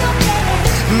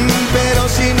 pero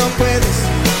si no puedes,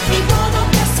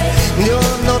 yo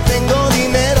no tengo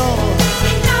dinero,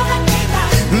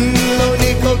 lo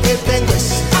único que tengo es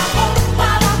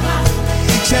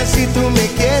si así tú me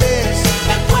quieres,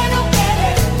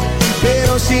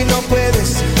 pero si no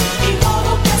puedes,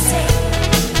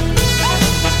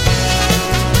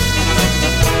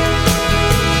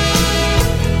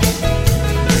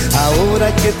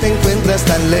 ahora que te encuentras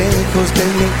tan lejos de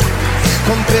mí,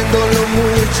 comprendo lo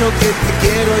mucho que te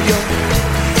quiero yo.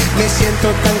 Me siento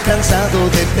tan cansado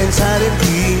de pensar en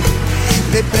ti,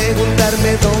 de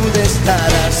preguntarme dónde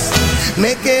estarás.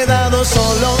 Me he quedado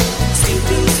solo, sin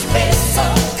tus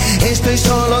besos, estoy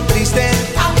solo, triste,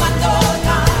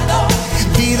 abandonado.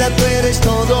 Vida, tú eres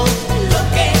todo lo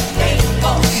que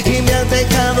tengo y me has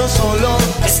dejado solo.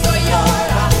 Estoy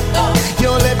llorando,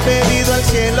 yo le he pedido al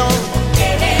cielo que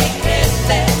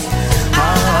regreses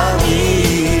a mí.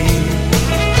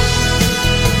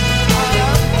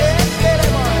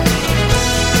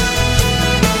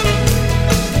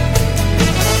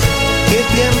 ¿Qué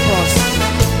tiempos?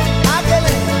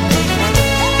 ¡Ándale!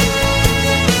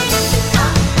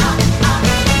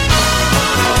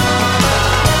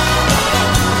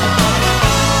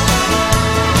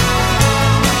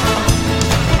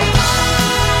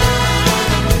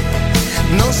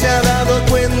 No se ha dado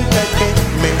cuenta que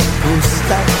me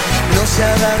gusta, no se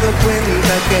ha dado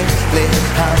cuenta que le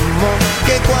amo,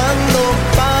 que cuando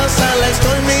pasa la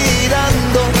estoy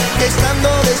mirando, que estando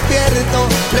despierto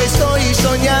le estoy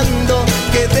soñando,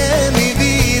 que de mi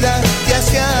vida ya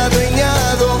se ha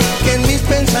adueñado, que en mis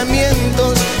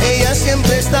pensamientos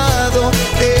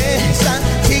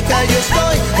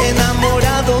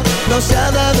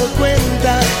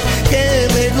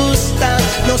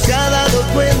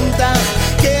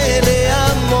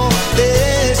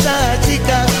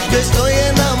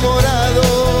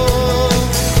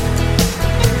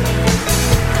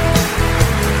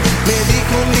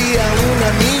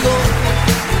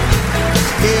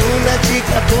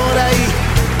por ahí,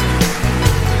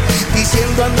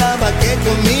 diciendo andaba que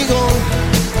conmigo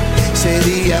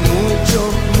sería mucho,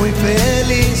 muy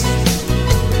feliz.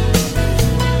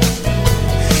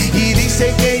 Y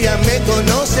dice que ella me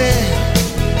conoce,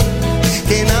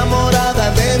 que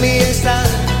enamorada de mí está.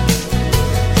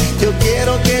 Yo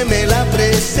quiero que me la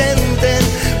presenten,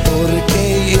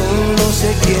 porque yo no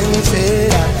sé quién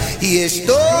será. Y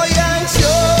estoy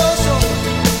ansioso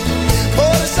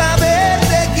por saber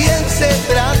de quién se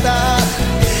trata.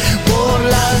 Por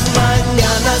las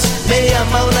mañanas me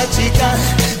llama una chica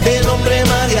de nombre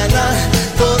Mariana.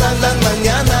 Todas las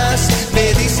mañanas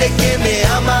me dice que me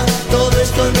ama. Todo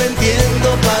esto no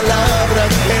entiendo,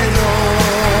 palabras que no.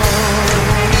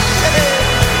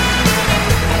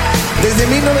 Desde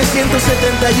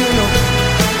 1971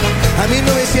 a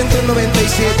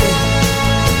 1997,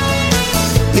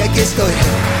 y aquí estoy.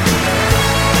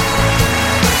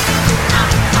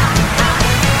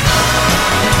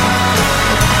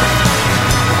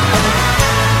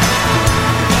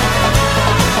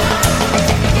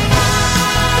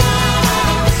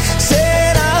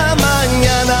 Será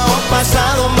mañana o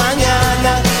pasado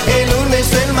mañana, el lunes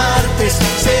o el martes,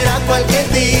 será cualquier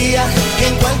día,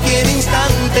 en cualquier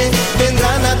instante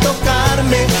vendrán a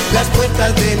tocarme las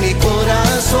puertas de mi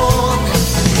corazón.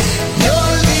 Y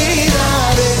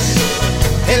olvidaré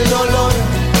el dolor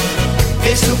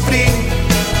que sufrí,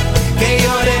 que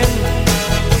lloré,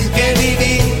 que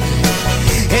viví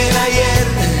el ayer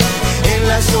en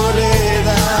la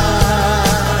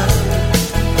soledad.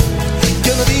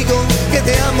 Yo no digo que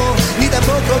te amo, ni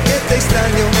tampoco que te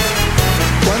extraño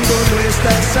cuando no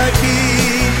estás aquí.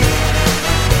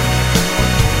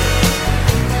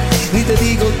 Ni te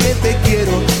digo que te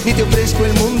quiero, ni te ofrezco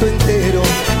el mundo entero.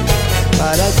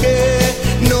 ¿Para qué?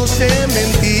 No sé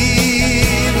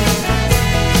mentir.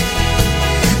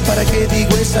 ¿Para qué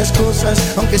digo esas cosas,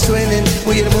 aunque suenen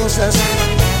muy hermosas,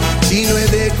 si no he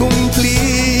de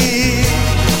cumplir?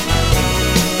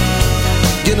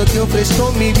 Yo no te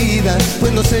ofrezco mi vida,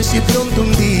 pues no sé si pronto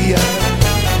un día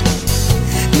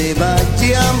me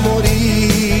vaya a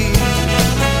morir.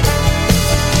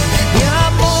 Mi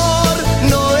amor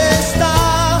no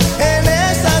está en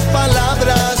esas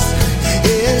palabras,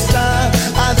 está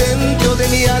adentro de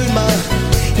mi alma,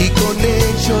 y con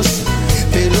ellos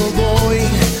te lo voy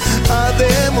a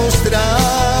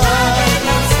demostrar.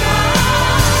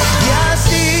 Y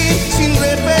así, sin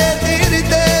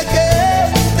repetirte que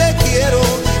te quiero,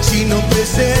 sin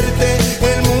ofrecerte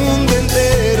el mundo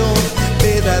entero,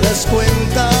 te darás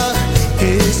cuenta que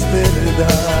es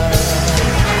verdad.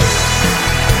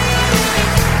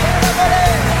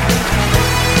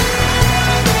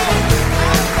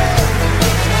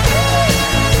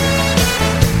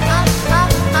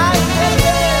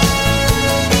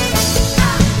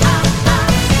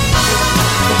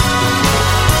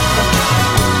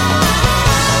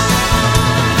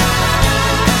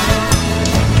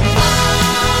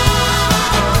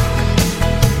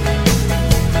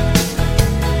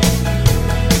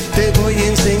 Te voy a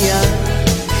enseñar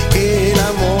que el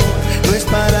amor no es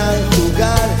para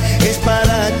jugar, es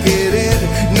para querer.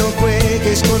 No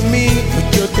juegues conmigo,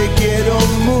 yo te quiero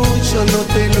mucho, no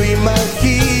te lo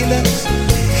imaginas.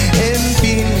 En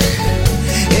fin,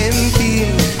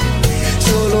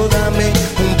 solo dame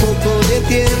un poco de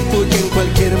tiempo y en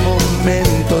cualquier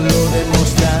momento lo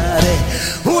demostraré.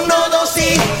 1, 2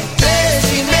 y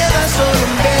 3, y me das solo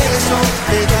un beso,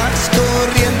 te vas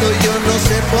corriendo, yo no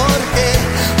sé por qué.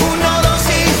 1, 2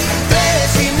 y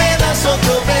 3, y me das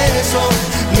otro beso,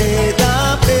 me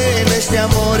da pena este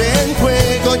amor en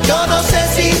juego. Yo no sé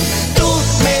si tú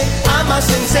me amas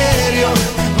en serio,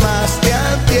 más te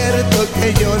advierto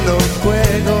que yo no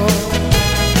juego.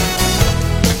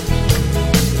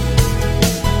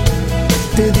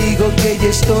 Te digo que ya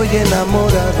estoy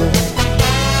enamorado,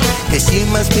 que si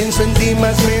más pienso en ti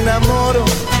más me enamoro,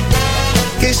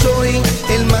 que soy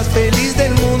el más feliz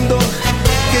del mundo,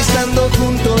 que estando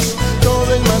juntos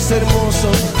todo es más hermoso.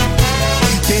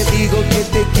 Te digo que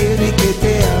te quiero y que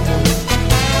te amo,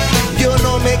 yo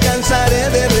no me cansaré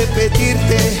de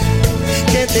repetirte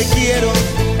que te quiero,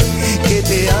 que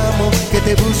te amo, que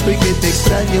te busco y que te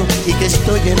extraño y que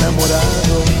estoy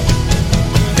enamorado.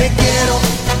 Te quiero,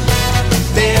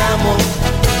 te amo,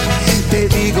 te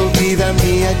digo vida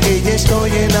mía que ya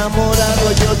estoy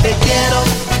enamorado. Yo te quiero,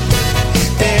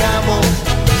 te amo,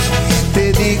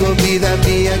 te digo vida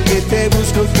mía que te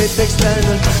busco, que te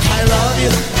extraño. I love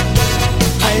you,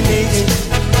 I need you.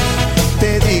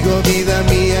 Te digo vida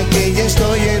mía que ya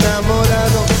estoy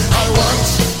enamorado. I want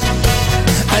you,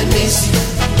 I miss you.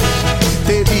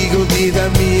 Te digo vida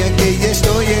mía que ya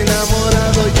estoy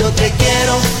enamorado. Yo te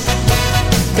quiero,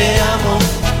 te amo,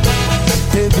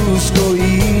 te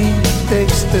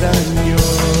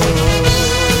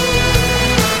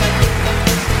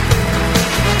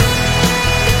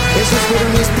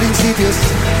principios,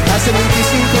 hace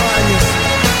 25 años.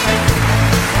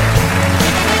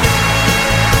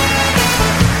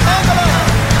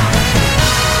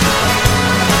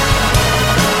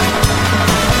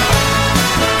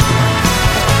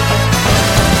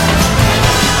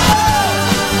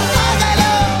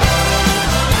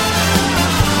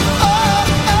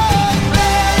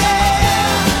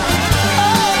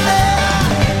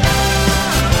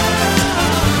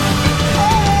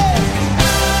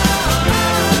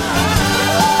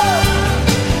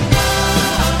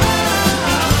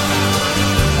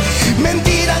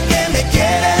 Mentira que me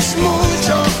quieres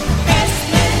mucho. Es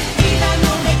mentira,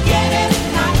 no me quieres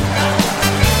nada.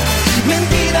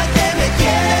 Mentira que me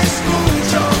quieres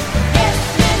mucho. Es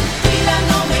mentira,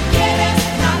 no me quieres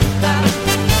nada.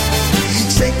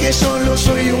 Sé que solo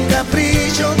soy un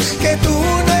capricho, que tú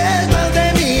no estás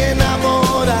de mí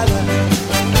enamorada.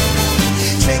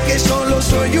 Sé que solo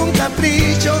soy un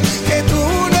capricho, que tú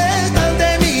no estás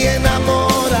de mí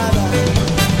enamorada.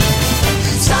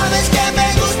 Sabes que me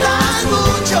gustas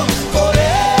mucho, por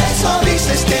eso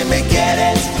dices que me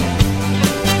quieres.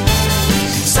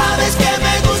 Sabes que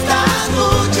me gustas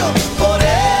mucho, por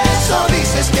eso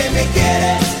dices que me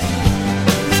quieres.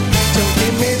 Y aunque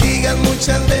me digan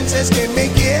muchas veces que me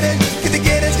quieres, que te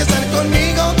quieres casar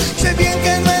conmigo, sé bien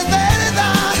que no es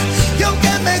verdad. Y aunque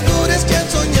me jures que has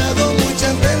soñado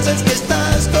muchas veces que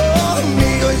estás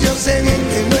conmigo, yo sé bien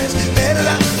que no es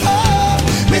verdad. Oh,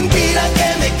 mentira que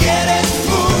me quieres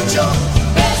mucho.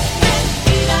 Es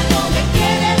mentira, no me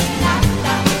quieres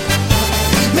nada.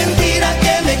 Mentira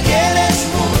que me quieres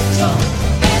mucho.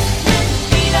 Es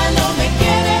mentira, no me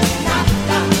quieres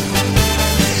nada.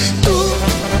 Tú,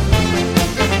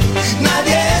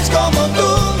 nadie es como tú.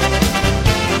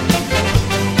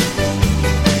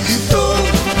 Tú,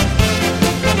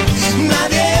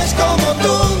 nadie es como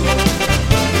tú.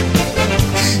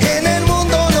 En el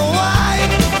mundo no hay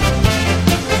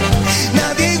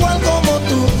nadie igual como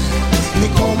tú, ni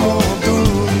como tú.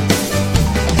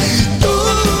 Tú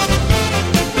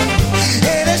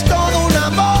eres todo un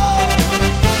amor,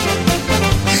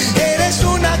 eres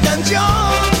una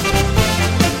canción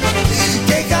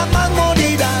que jamás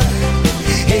morirá.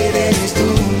 Eres tú,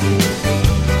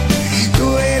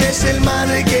 tú eres el mar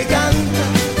que canta,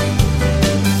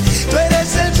 tú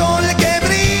eres el sol que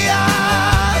brilla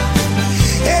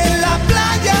en la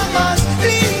playa más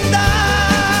linda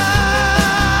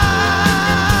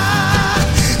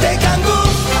de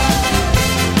Cancún,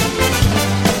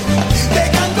 de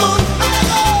Cancún, De Cancún,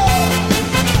 hágalo,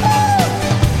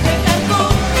 de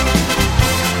Cancún,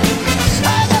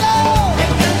 hágalo.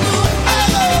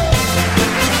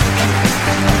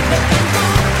 de Cancún,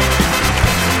 de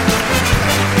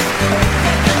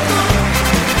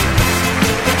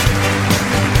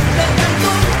Cancún, de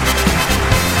Cancún.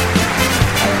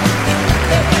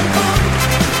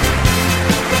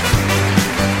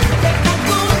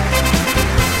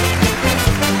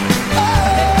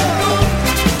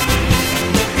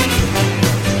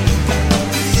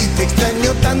 Te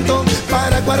extraño tanto,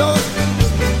 Paraguarón,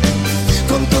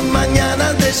 con tus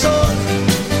mañanas de sol.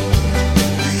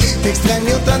 Te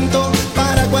extraño tanto,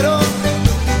 Paraguarón,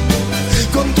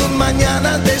 con tus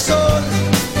mañanas de sol.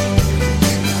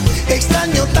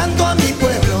 Extraño tanto a mi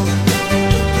pueblo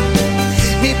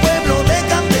de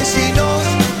campesinos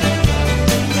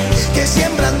que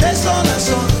siembran de sol a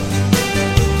sol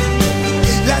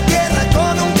la tierra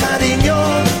con un cariño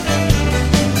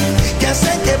que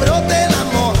hace que brote el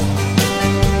amor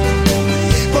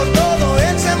por todo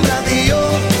el sembradío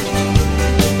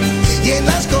y en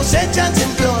las cosechas en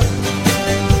flor.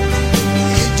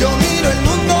 Yo miro el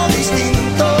mundo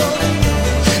distinto,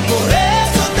 por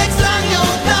eso te extraño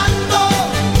tanto,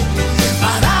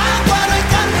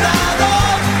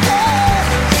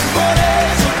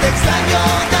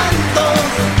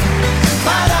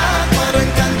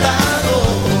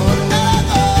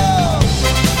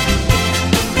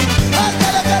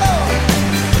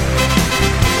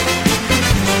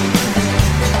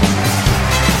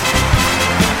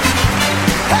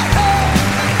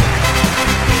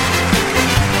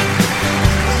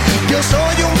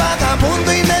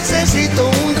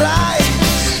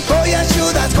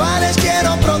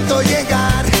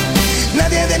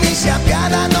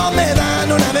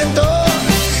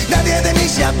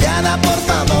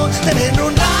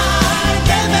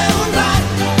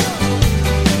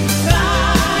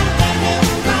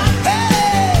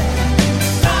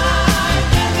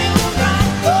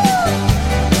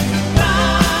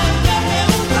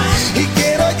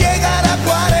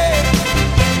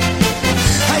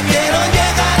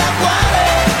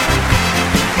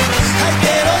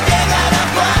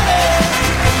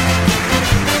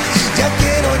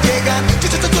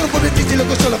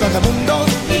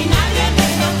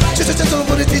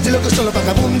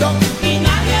 vagabundo. y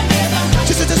nadie le da,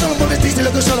 Yo soy solo un pobre triste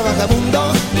loco solo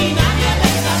vagabundo. y nadie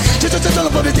le da, Yo soy solo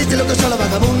un pobre triste loco solo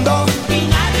vagabundo. y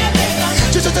nadie le da,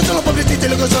 Yo soy solo un pobre triste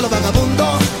loco solo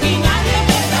vagabundo. y nadie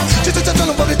le da, Yo soy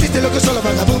solo un pobre triste loco solo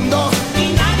vagabundo. y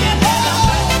nadie le da.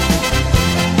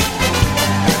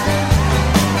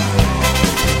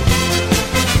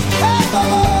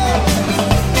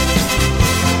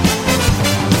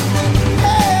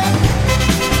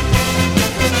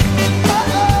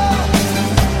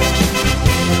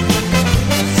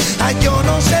 Ay, yo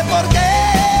no sé por qué.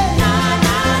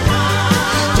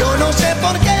 Yo no sé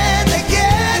por qué te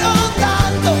quiero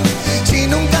tanto si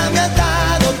nunca me has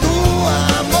dado tu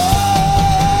amor.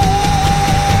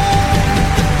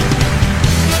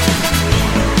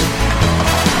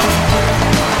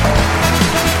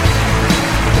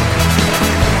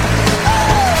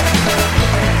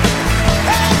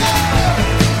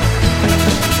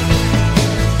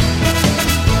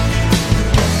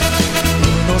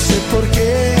 No sé por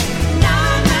qué.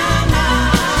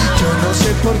 Yo no sé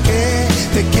por qué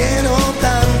te quiero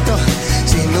tanto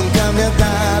si nunca me has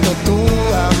dado tu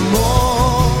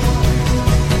amor.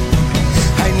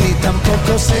 Ay, ni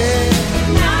tampoco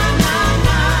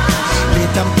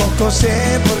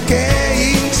sé por qué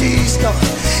insisto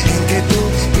en que tú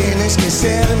tienes que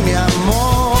ser mi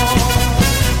amor.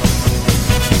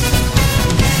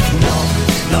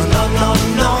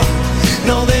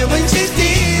 No debo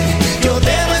insistir, yo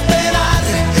debo esperar,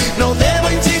 no debo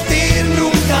insistir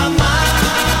nunca más.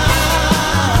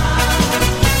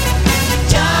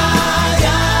 Ya,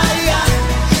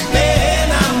 me he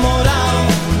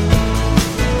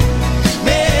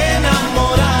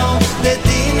enamorado de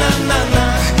ti,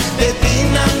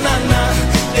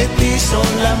 de ti,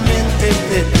 solamente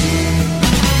de ti.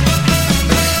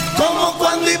 ¿Cómo,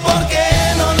 cuándo y por qué?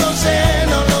 No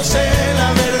lo sé,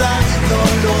 la verdad, no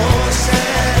lo sé.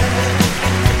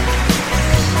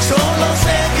 Solo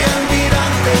sé que al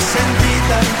mirarte sentí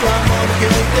tanto amor que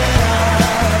hoy te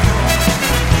amo.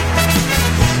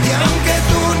 Y aunque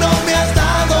tú no me has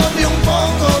dado ni un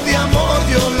poco de amor,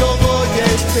 yo lo voy a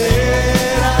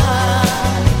esperar.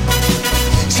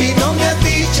 Si no me has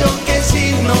dicho que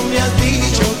sí, no me has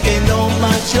dicho que no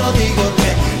más, yo digo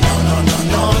que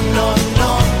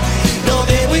no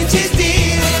debo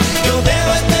insistir, yo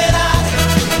debo esperar,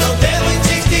 no debo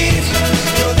insistir,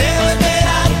 yo debo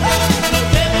esperar, No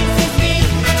debo insistir,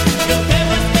 yo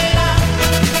debo esperar,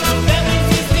 no debo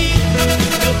insistir,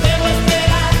 yo debo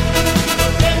esperar, no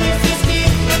debo insistir,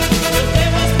 yo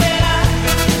debo esperar,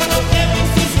 no debo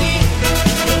insistir,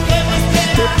 yo debo te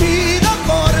esperar. pido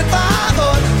por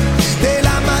favor de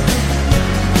la mano,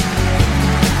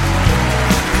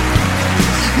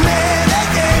 me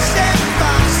dejes en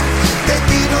paz, de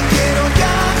ti no quiero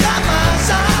ya jamás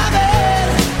saber.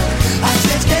 Así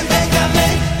es que déjame,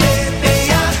 vete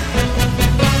ya,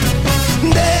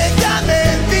 déjame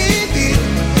vivir,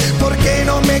 porque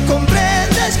no me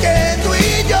comprendes que tú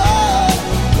y yo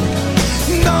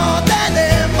no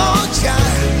tenemos ya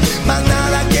más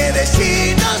nada que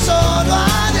decirnos, solo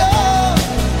adiós.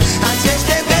 Así es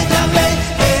que déjame,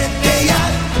 vete ya.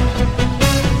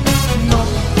 No,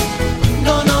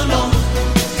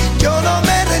 yo no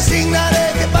me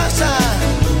resignaré. ¿Qué pasa?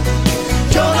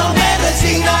 Yo no me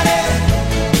resignaré.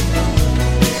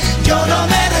 Yo no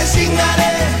me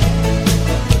resignaré.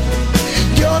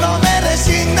 Yo no me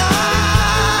resignaré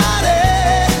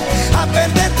a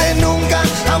perderte nunca,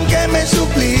 aunque me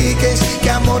supliques que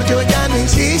amor yo ya no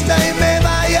insista en